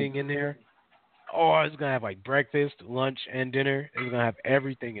everything in there. Oh, it's gonna have like breakfast, lunch, and dinner. It's gonna have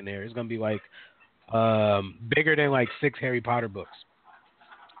everything in there. It's gonna be like bigger than like 6 Harry Potter books.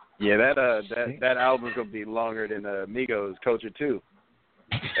 Yeah, that album's gonna be longer than Migos Culture 2.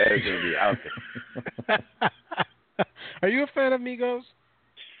 That is gonna be out there. Are you a fan of Migos?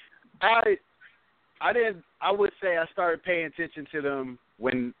 I would say I started paying attention to them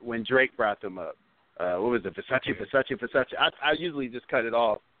when Drake brought them up. What was it? Versace. I usually just cut it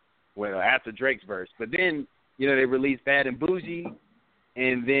off after Drake's verse. But then, they released Bad and Bougie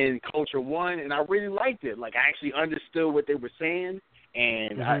and then Culture 1, and I really liked it. Like, I actually understood what they were saying,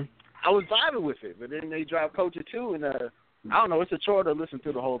 and I was vibing with it. But then they dropped Culture 2, and I don't know, it's a chore to listen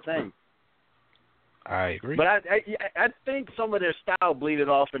to the whole thing. I agree. But I think some of their style bleeded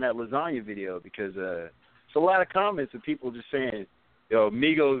off in that Lasagna video because it's a lot of comments of people just saying, yo,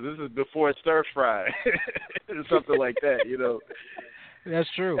 Migos, this is before stir fry, or something like that, That's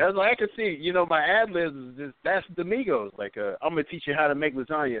true. That's like, I can see, my ad-libs is just, that's the Migos. Like, I'm going to teach you how to make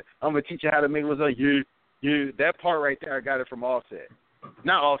lasagna. I'm going to teach you how to make lasagna. That part right there, I got it from Offset.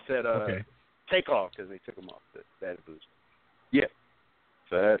 Not Offset, Takeoff, because they took them off. That boost. Yeah.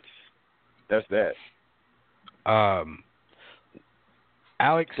 So that's that.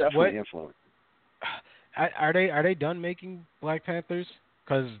 Alex, definitely influence. Are they done making Black Panthers?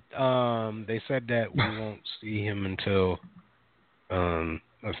 Because they said that we won't see him until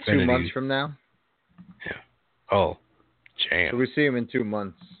Affinity. 2 months from now. Yeah. Oh, damn. So we see him in 2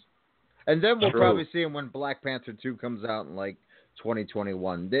 months, and then we'll probably see him when Black Panther 2 comes out in like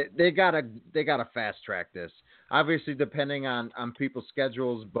 2021. They gotta fast track this. Obviously, depending on people's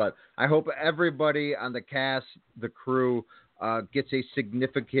schedules, but I hope everybody on the cast, the crew, gets a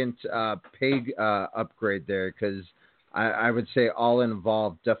significant pay upgrade there, because I would say all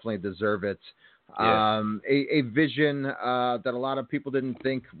involved definitely deserve it. Yeah. A vision that a lot of people didn't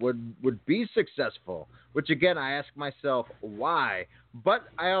think would be successful, which again, I ask myself why. But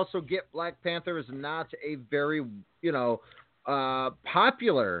I also get Black Panther is not a very,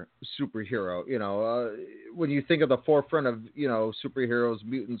 popular superhero. When you think of the forefront of, superheroes,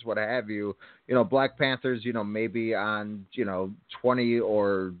 mutants, what have you, Black Panthers, maybe on, 20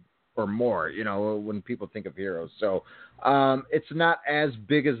 or more, when people think of heroes. So it's not as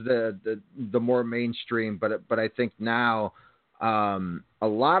big as the more mainstream, but I think now a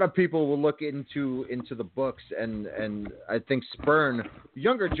lot of people will look into the books and I think spurn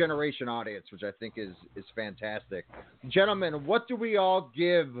younger generation audience, which I think is fantastic. Gentlemen, what do we all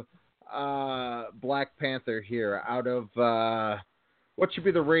give Black Panther here out of what should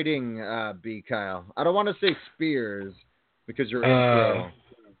be the rating, B, Kyle? I don't want to say Spears because your intro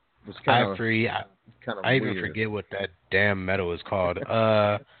was kind of I even forget what that damn medal is called.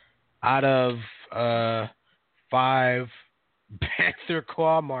 Out of 5 Panther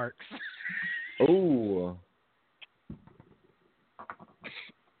claw marks. Ooh.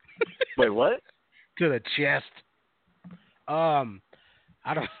 Wait, what? To the chest. I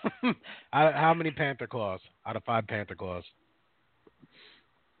don't. How many Panther claws out of 5 Panther claws?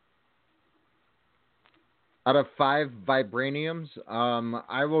 Out of 5 vibraniums,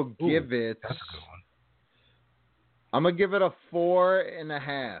 I will give it. That's a good one. I'm gonna give it a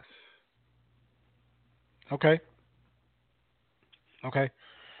 4.5. Okay.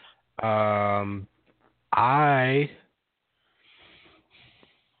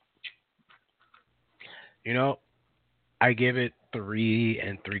 I give it 3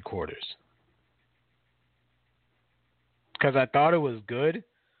 3/4. Because I thought it was good.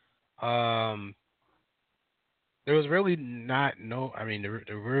 There was really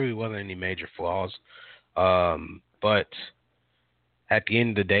there really wasn't any major flaws. But at the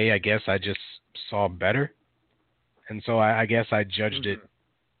end of the day, I guess I just saw better. And so I guess I judged it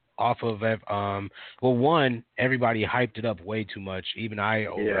off of, one, everybody hyped it up way too much. Even I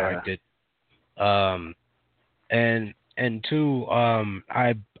overhyped it. And two,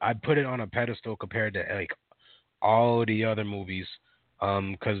 I put it on a pedestal compared to like all the other movies,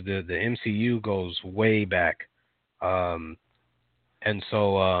 because the MCU goes way back. And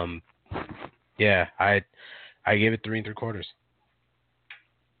so I gave it 3 3/4.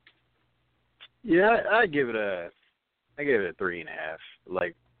 Yeah, I give it a 3.5.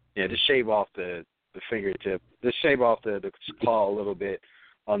 Like, just shave off the fingertip, just shave off the claw a little bit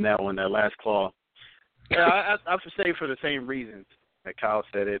on that one, that last claw. Yeah, I have to say for the same reasons that Kyle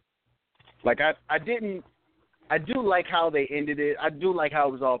said it. Like, I do like how they ended it. I do like how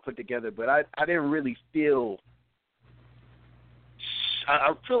it was all put together, but I didn't really feel.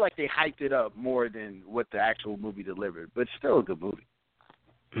 I feel like they hyped it up more than what the actual movie delivered, but it's still a good movie.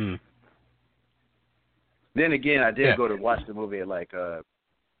 Then again, I did go to watch the movie at like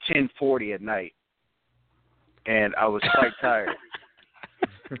 10:40 at night, and I was quite tired.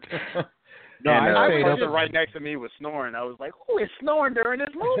 No, and I the person right next to me was snoring. I was like, "Who is snoring during this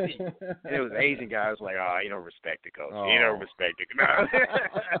movie?" And it was an Asian guy. I was like, "Oh, you don't respect it, coach. You don't respect it."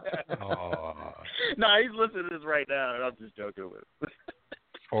 No, he's listening to this right now, and I'm just joking with him.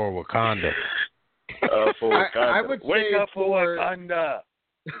 For Wakanda. For Wakanda. I would Wake say up for Wakanda.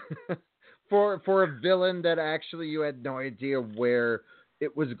 For a villain that actually you had no idea where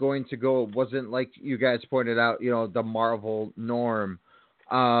it was going to go. It wasn't like you guys pointed out, the Marvel norm.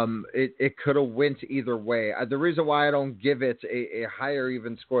 It could have went either way. The reason why I don't give it a higher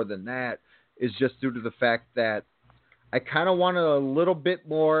even score than that is just due to the fact that I kind of wanted a little bit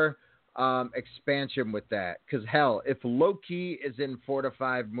more expansion with that. Because hell, if Loki is in 4 to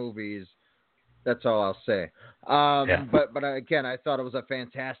 5 movies, that's all I'll say. But again, I thought it was a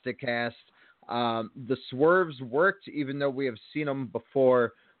fantastic cast. The swerves worked, even though we have seen them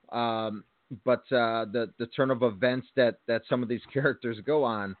before. But the turn of events that some of these characters go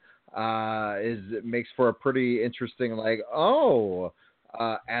on makes for a pretty interesting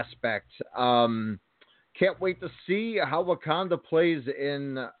aspect. Can't wait to see how Wakanda plays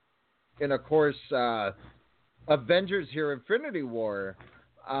in of course Avengers here, Infinity War.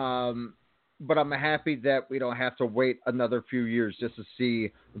 But I'm happy that we don't have to wait another few years just to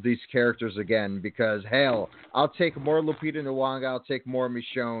see these characters again, because hell, I'll take more Lupita Nyong'o, I'll take more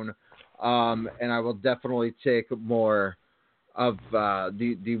Michonne. And I will definitely take more of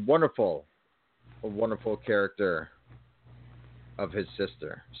the wonderful character of his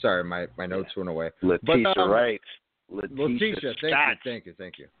sister. Sorry, my notes went away. Letitia Wright. Letitia, thank you.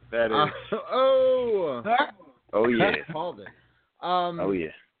 That is. Oh yeah. Called it. Oh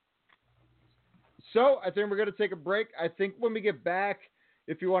yeah. So I think we're going to take a break. I think when we get back,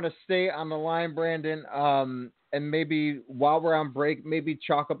 if you want to stay on the line, Brandon, and maybe while we're on break, maybe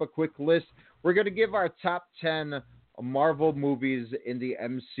chalk up a quick list. We're going to give our top 10 Marvel movies in the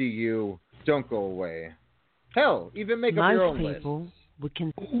MCU. Don't go away. Hell, even make up your own list.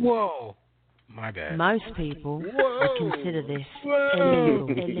 Whoa. My bad. Most people would consider this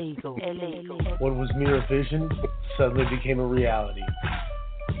illegal. What was mere vision suddenly became a reality.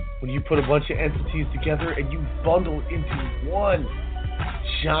 When you put a bunch of entities together and you bundle into one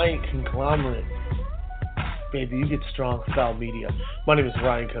giant conglomerate, baby, you get strong style media. My name is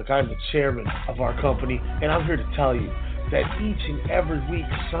Ryan Cook. I'm the chairman of our company, and I'm here to tell you that each and every week,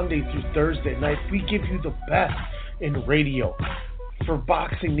 Sunday through Thursday night, we give you the best in radio, For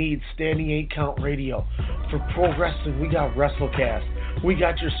boxing needs, Standing 8 Count Radio. For pro wrestling, we got WrestleCast. We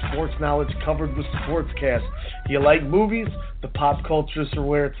got your sports knowledge covered with Sportscast. You like movies? The Pop Culturists are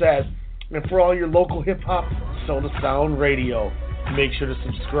where it's at. And for all your local hip-hop, Soda Sound Radio. Make sure to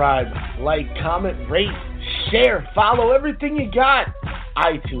subscribe, like, comment, rate, share, follow everything you got.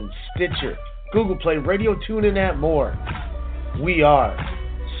 iTunes, Stitcher, Google Play, Radio TuneIn, and more. We are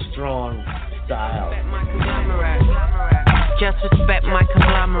Strong Style. Just respect my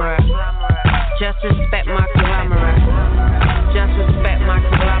conglomerate. Just respect my conglomerate. Just respect my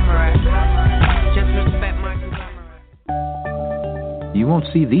conglomerate. Just respect my conglomerate. You won't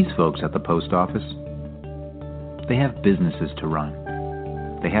see these folks at the post office. They have businesses to run.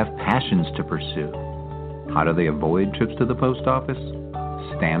 They have passions to pursue. How do they avoid trips to the post office?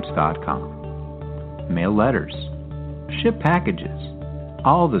 Stamps.com. Mail letters. Ship packages.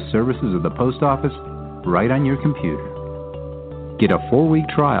 All the services of the post office right on your computer. Get a 4-week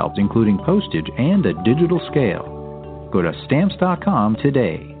trial, including postage and a digital scale. Go to Stamps.com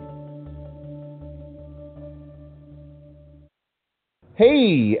today.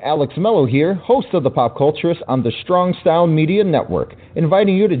 Hey, Alex Mello here, host of the Pop Culturists on the Strong Style Media Network,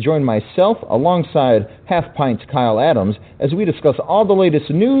 inviting you to join myself alongside Half Pint's Kyle Adams as we discuss all the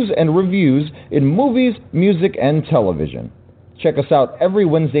latest news and reviews in movies, music, and television. Check us out every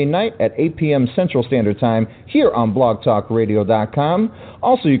Wednesday night at 8 p.m. Central Standard Time here on blogtalkradio.com.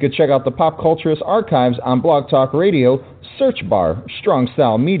 Also, you can check out the Pop Culturist archives on Blog Talk Radio, search bar Strong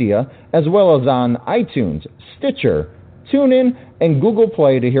Style Media, as well as on iTunes, Stitcher, TuneIn, and Google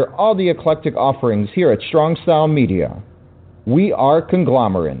Play to hear all the eclectic offerings here at Strong Style Media. We are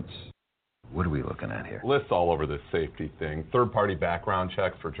conglomerates. What are we looking at here? Lists all over this safety thing. Third-party background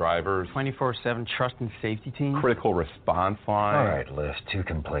checks for drivers. 24/7 trust and safety team. Critical response line. All right, List, who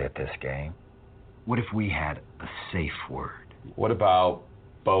can play at this game? What if we had a safe word? What about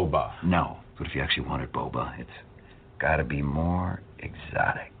boba? No. What if you actually wanted boba? It's got to be more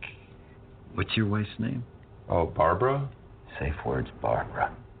exotic. What's your wife's name? Oh, Barbara? Safe word's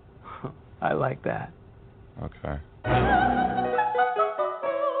Barbara. I like that. Okay.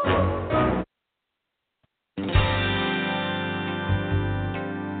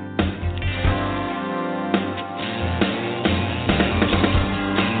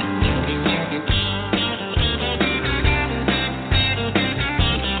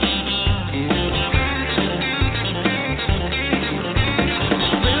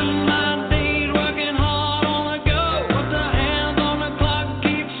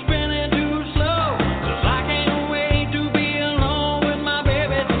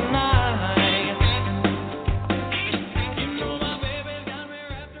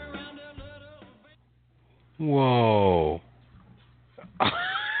 Whoa.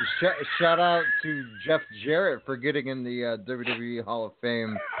 Shout out to Jeff Jarrett for getting in the WWE Hall of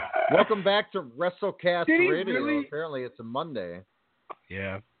Fame. Welcome back to WrestleCast Radio. Really? Apparently it's a Monday.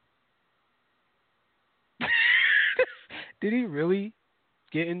 Yeah. Did he really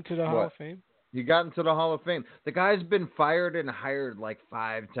get into the Hall of Fame? He got into the Hall of Fame. The guy's been fired and hired like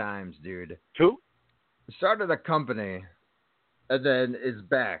 5 times, dude. Who? Started a company and then is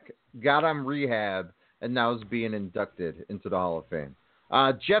back. Got on rehab and now is being inducted into the Hall of Fame.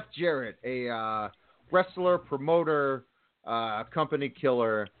 Jeff Jarrett, a wrestler, promoter, company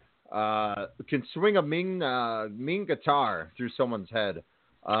killer, can swing a mean guitar through someone's head.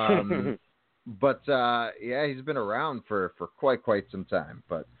 But yeah, he's been around for quite some time.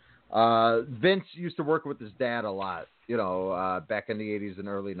 But Vince used to work with his dad a lot, you know, back in the 80s and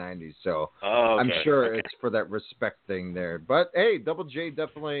early 90s. So I'm sure it's for that respect thing there. But hey, Double J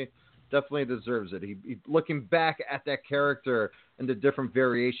definitely deserves it. He looking back at that character and the different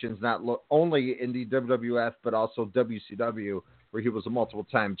variations, not only in the WWF but also WCW, where he was a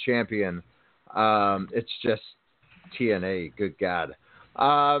multiple-time champion. It's just TNA, good God.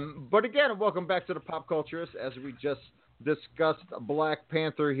 But again, welcome back to the Pop Culturists as we just discussed Black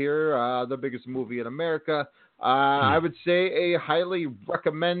Panther here, the biggest movie in America. I would say a highly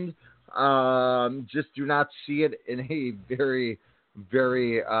recommend. Just do not see it in a very,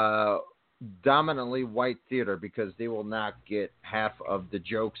 very dominantly white theater because they will not get half of the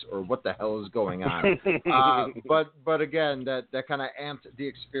jokes or what the hell is going on. But again, that kind of amped the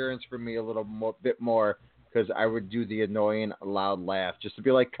experience for me a little bit more because I would do the annoying loud laugh just to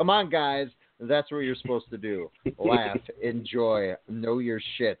be like, come on, guys. That's what you're supposed to do. Laugh, enjoy, know your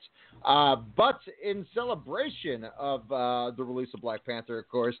shit. But in celebration of the release of Black Panther, of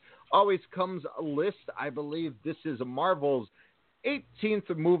course, always comes a list. I believe this is Marvel's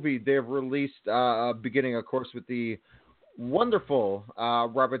 18th movie they've released, beginning, of course, with the wonderful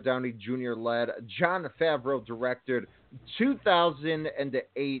Robert Downey Jr. led, Jon Favreau directed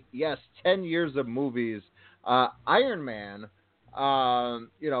 2008, yes, 10 years of movies. Iron Man,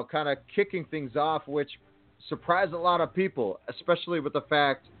 kind of kicking things off, which surprised a lot of people, especially with the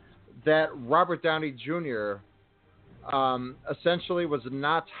fact that Robert Downey Jr. Essentially was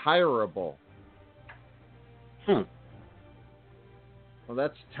not hireable. Well,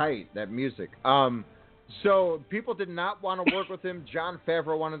 that's tight, that music. So people did not want to work with him. Jon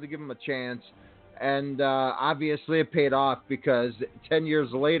Favreau wanted to give him a chance. And obviously it paid off because 10 years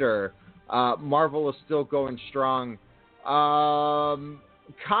later, Marvel is still going strong.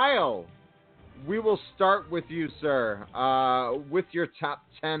 Kyle, we will start with you, sir, with your top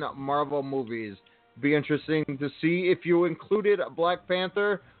 10 Marvel movies. Be interesting to see if you included Black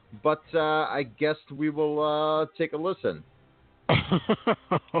Panther, but I guess we will take a listen.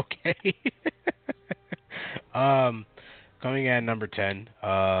 Okay. Coming at number 10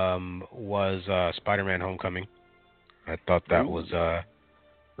 was Spider-Man: Homecoming. I thought that was a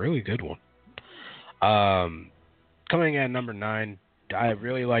really good one. Coming at number 9, I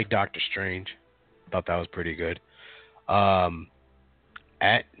really like Doctor Strange. Thought that was pretty good.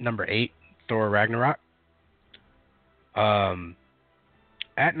 At number 8, Thor: Ragnarok.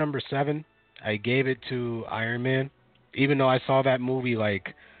 At number 7, I gave it to Iron Man, even though I saw that movie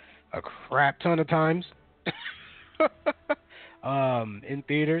like a crap ton of times. In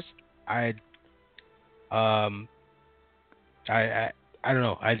theaters. I don't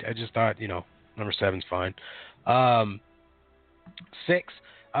know. I just thought, number 7's fine. 6,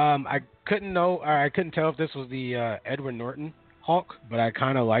 I couldn't tell if this was the Edward Norton Hulk, but I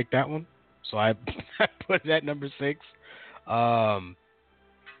kind of liked that one, so I put it at number 6.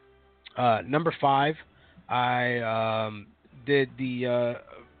 Number 5, I did the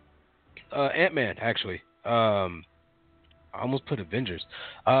Ant-Man, actually. I almost put Avengers.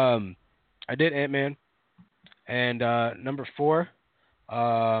 I did Ant-Man. And number 4,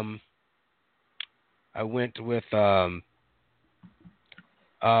 I went with Iron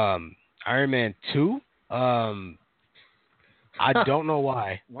Man 2. I don't know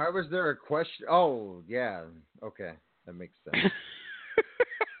why. Why was there a question? Oh, yeah. Okay. That makes sense.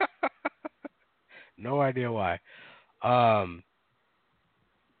 No idea why. That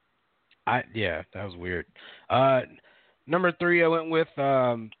was weird. Number 3, I went with.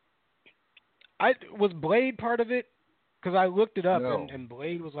 Was Blade part of it? Because I looked it up, no. and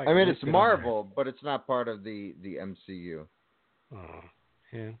Blade was like. I mean, it's Marvel, but it's not part of the MCU. Oh,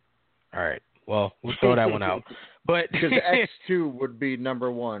 yeah. All right. Well, we'll throw that one out. But because X2 would be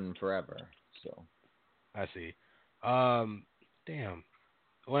number 1 forever. So. I see. Damn.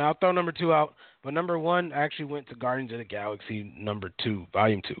 Well, I'll throw number 2 out, but number 1 actually went to Guardians of the Galaxy number 2,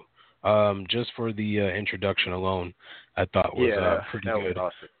 Volume 2. Just for the introduction alone, I thought was pretty good.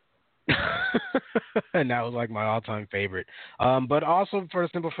 Was awesome. And that was like my all-time favorite. But also for the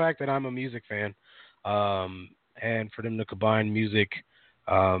simple fact that I'm a music fan, and for them to combine music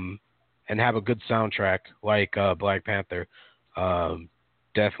and have a good soundtrack like Black Panther,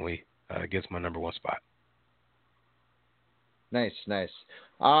 definitely gets my number 1 spot. Nice.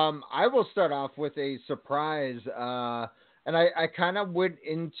 I will start off with a surprise. And I kind of went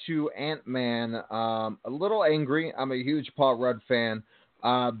into Ant-Man a little angry. I'm a huge Paul Rudd fan.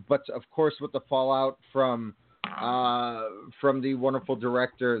 But, of course, with the fallout from the wonderful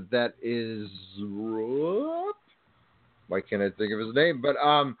director that is... Why can't I think of his name? But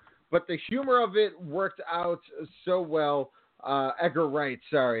the humor of it worked out so well. Edgar Wright,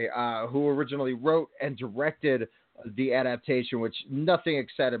 who originally wrote and directed the adaptation, which nothing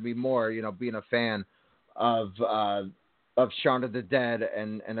excited me more, being a fan of Shaun of the Dead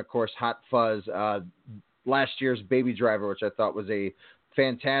and of course Hot Fuzz, last year's Baby Driver, which I thought was a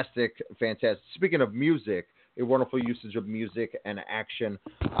fantastic. Speaking of music, a wonderful usage of music and action.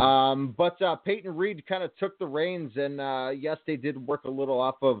 But Peyton Reed kind of took the reins, and yes, they did work a little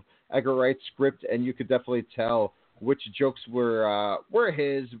off of Edgar Wright's script, and you could definitely tell which jokes were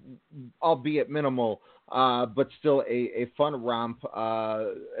his, albeit minimal, but still a fun romp.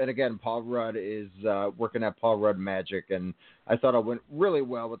 And again, Paul Rudd is working at Paul Rudd magic, and I thought it went really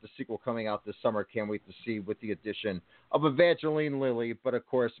well with the sequel coming out this summer. Can't wait to see with the addition of Evangeline Lilly, but of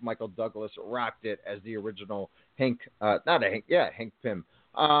course Michael Douglas rocked it as the original Hank Pym.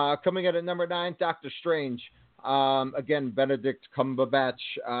 Coming in at number 9, Doctor Strange. Again, Benedict Cumberbatch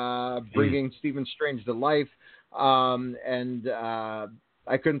bringing Stephen Strange to life. And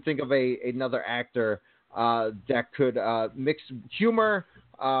I couldn't think of another actor that could mix humor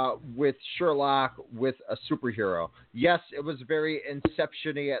with Sherlock with a superhero. Yes, it was very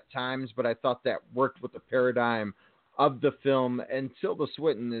Inception-y at times, but I thought that worked with the paradigm of the film, and Tilda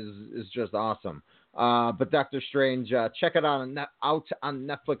Swinton is just awesome. But Doctor Strange, check it out on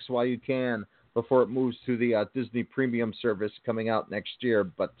Netflix while you can before it moves to the Disney Premium service coming out next year.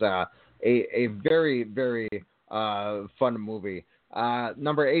 But a very, very fun movie.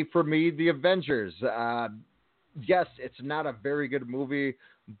 Number 8 for me, The Avengers. Yes, it's not a very good movie,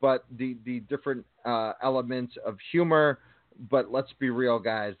 but the different elements of humor. But let's be real,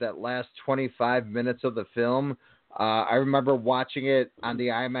 guys. That last 25 minutes of the film, I remember watching it on the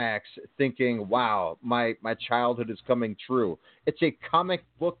IMAX thinking, wow, my childhood is coming true. It's a comic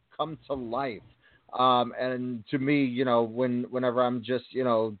book come to life. And to me, you know, whenever I'm just, you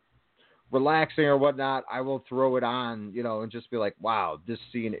know, relaxing or whatnot, I will throw it on, you know, and just be like, wow, this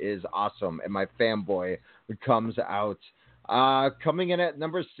scene is awesome. And my fanboy comes out. Coming in at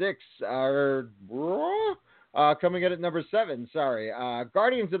number 6, coming in at number 7,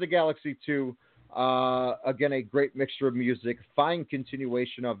 Guardians of the Galaxy 2. Again, a great mixture of music, fine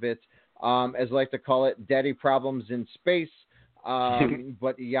continuation of it. As I like to call it, daddy problems in space.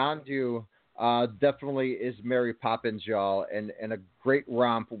 But Yondu definitely is Mary Poppins, y'all, and a great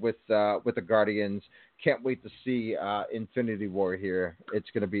romp with the Guardians. Can't wait to see Infinity War here. It's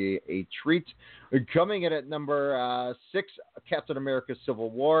going to be a treat. Coming in at number 6, Captain America: Civil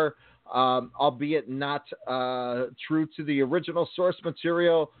War. Albeit not true to the original source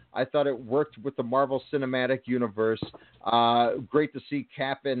material, I thought it worked with the Marvel Cinematic Universe. Great to see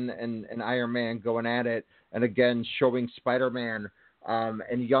Cap and Iron Man going at it, and again showing Spider-Man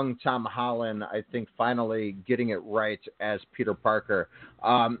and young Tom Holland, I think, finally getting it right as Peter Parker,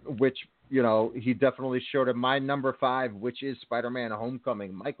 which, you know, he definitely showed in my number 5, which is Spider-Man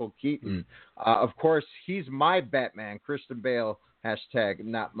Homecoming. Michael Keaton. Of course, he's my Batman. Christian Bale, hashtag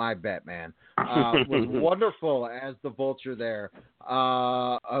not my Batman, was wonderful as the Vulture there.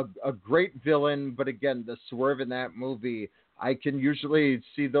 A great villain, but again, the swerve in that movie, I can usually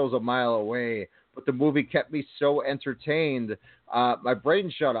see those a mile away, but the movie kept me so entertained. My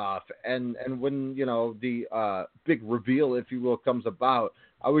brain shut off, and when, you know, the big reveal, if you will, comes about,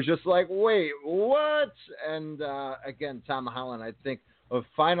 I was just like, wait, what? And again, Tom Holland, I think,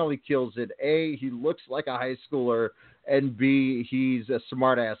 finally kills it. A, he looks like a high schooler, and B, he's a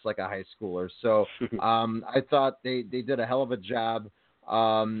smartass like a high schooler. So I thought they did a hell of a job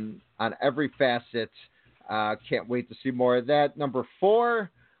on every facet. Can't wait to see more of that. Number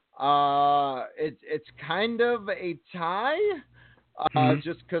 4, it's kind of a tie.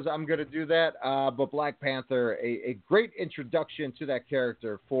 Just because I'm going to do that. But Black Panther, a great introduction to that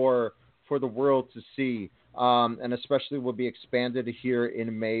character for the world to see, and especially will be expanded here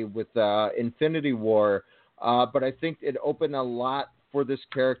in May with Infinity War. But I think it opened a lot for this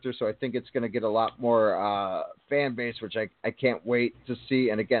character, so I think it's going to get a lot more fan base, which I can't wait to see.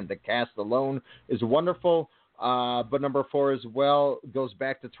 And again, the cast alone is wonderful. But number 4 as well goes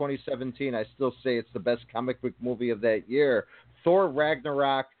back to 2017. I still say it's the best comic book movie of that year. Thor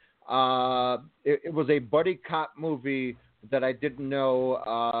Ragnarok. It was a buddy cop movie that I didn't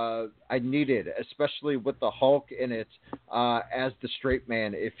know I needed, especially with the Hulk in it as the straight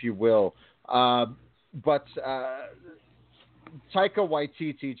man, if you will. But Taika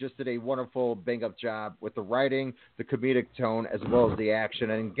Waititi just did a wonderful bang-up job with the writing, the comedic tone, as well as the action.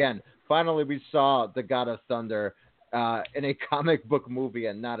 And again, finally we saw the God of Thunder in a comic book movie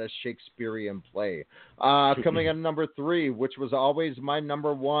and not a Shakespearean play. Coming in number 3, which was always my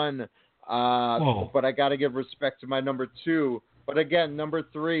number 1, but I got to give respect to my number 2. But again, number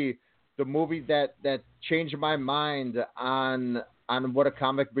 3, the movie that changed my mind on what a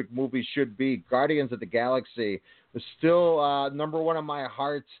comic book movie should be, Guardians of the Galaxy, is still number 1 on my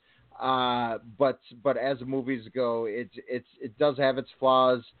heart. But as movies go, it does have its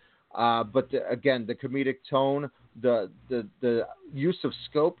flaws. But again, the comedic tone, the use of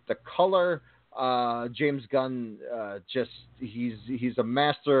scope, the color, James Gunn, he's a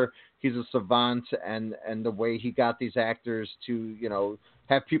master. He's a savant, and the way he got these actors to, you know,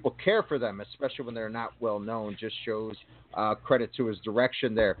 have people care for them, especially when they're not well known, just shows credit to his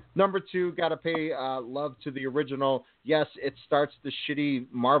direction there. Number 2, got to pay love to the original. Yes, it starts the shitty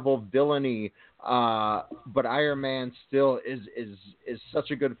Marvel villainy, but Iron Man still is such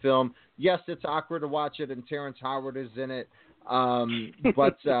a good film. Yes, it's awkward to watch it, and Terrence Howard is in it,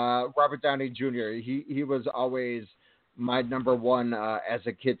 but Robert Downey Jr., he was always my number 1 as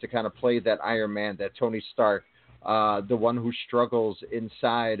a kid to kind of play that Iron Man, that Tony Stark, the one who struggles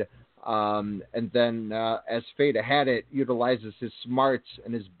inside, and then as fate had it, utilizes his smarts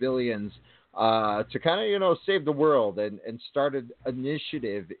and his billions to kind of, you know, save the world and started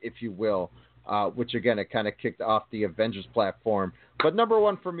initiative, if you will, which again, it kind of kicked off the Avengers platform. But number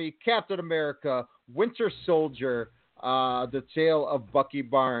 1 for me, Captain America, Winter Soldier. The Tale of Bucky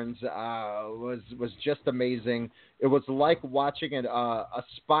Barnes was just amazing. It was like watching a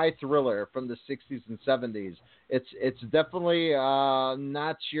spy thriller from the 60s and 70s. It's definitely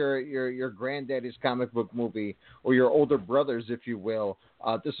not your granddaddy's comic book movie or your older brother's, if you will.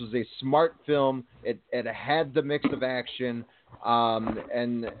 This was a smart film. It had the mix of action,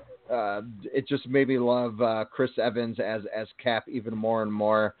 and it just made me love Chris Evans as Cap even more and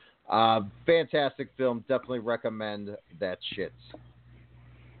more. Fantastic film. Definitely recommend that shit.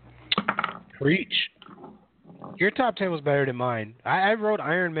 Preach. Your top 10 was better than mine. I wrote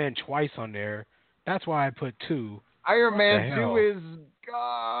Iron Man twice on there. That's why I put 2. Iron Man 2 is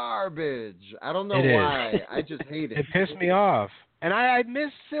garbage. I don't know why. I just hate it. It pissed me off. And I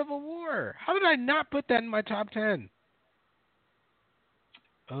missed Civil War. How did I not put that in my top 10?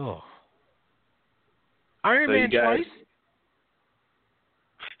 Oh. Iron Man twice?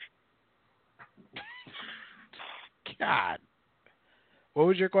 God. What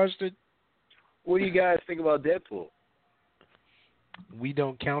was your question? What do you guys think about Deadpool? We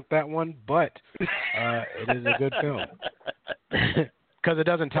don't count that one, but it is a good film. Because it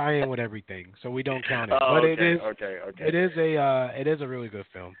doesn't tie in with everything, so we don't count it. Oh, but okay, it is a really good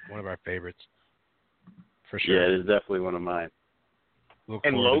film. One of our favorites, for sure. Yeah, it is definitely one of mine. Look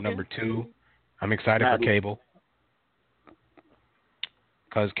and forward Logan? to number 2. I'm excited for Cable.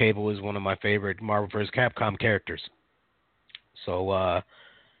 Because Cable is one of my favorite Marvel vs. Capcom characters. So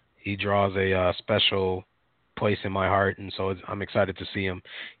he draws a special place in my heart, and so I'm excited to see him.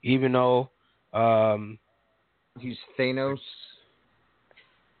 Even though he's Thanos.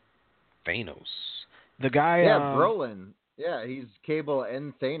 The guy... Yeah, Brolin. Yeah, he's Cable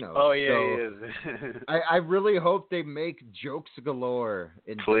and Thanos. Oh, yeah, so he is. I really hope they make jokes galore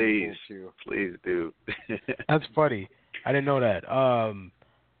in Please. Deadpool 2. Please do. That's funny. I didn't know that.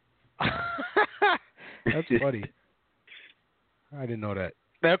 That's funny. I didn't know that.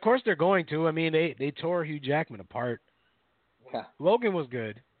 Now, of course they're going to. I mean, they tore Hugh Jackman apart. Yeah. Logan was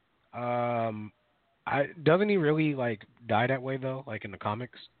good. Doesn't he really die that way though, like in the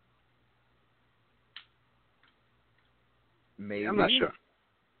comics? Maybe. I'm not sure.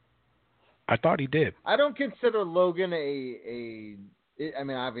 I thought he did. I don't consider Logan I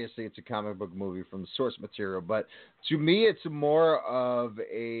mean, obviously it's a comic book movie from source material, but to me it's more of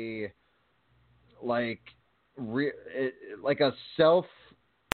a like a self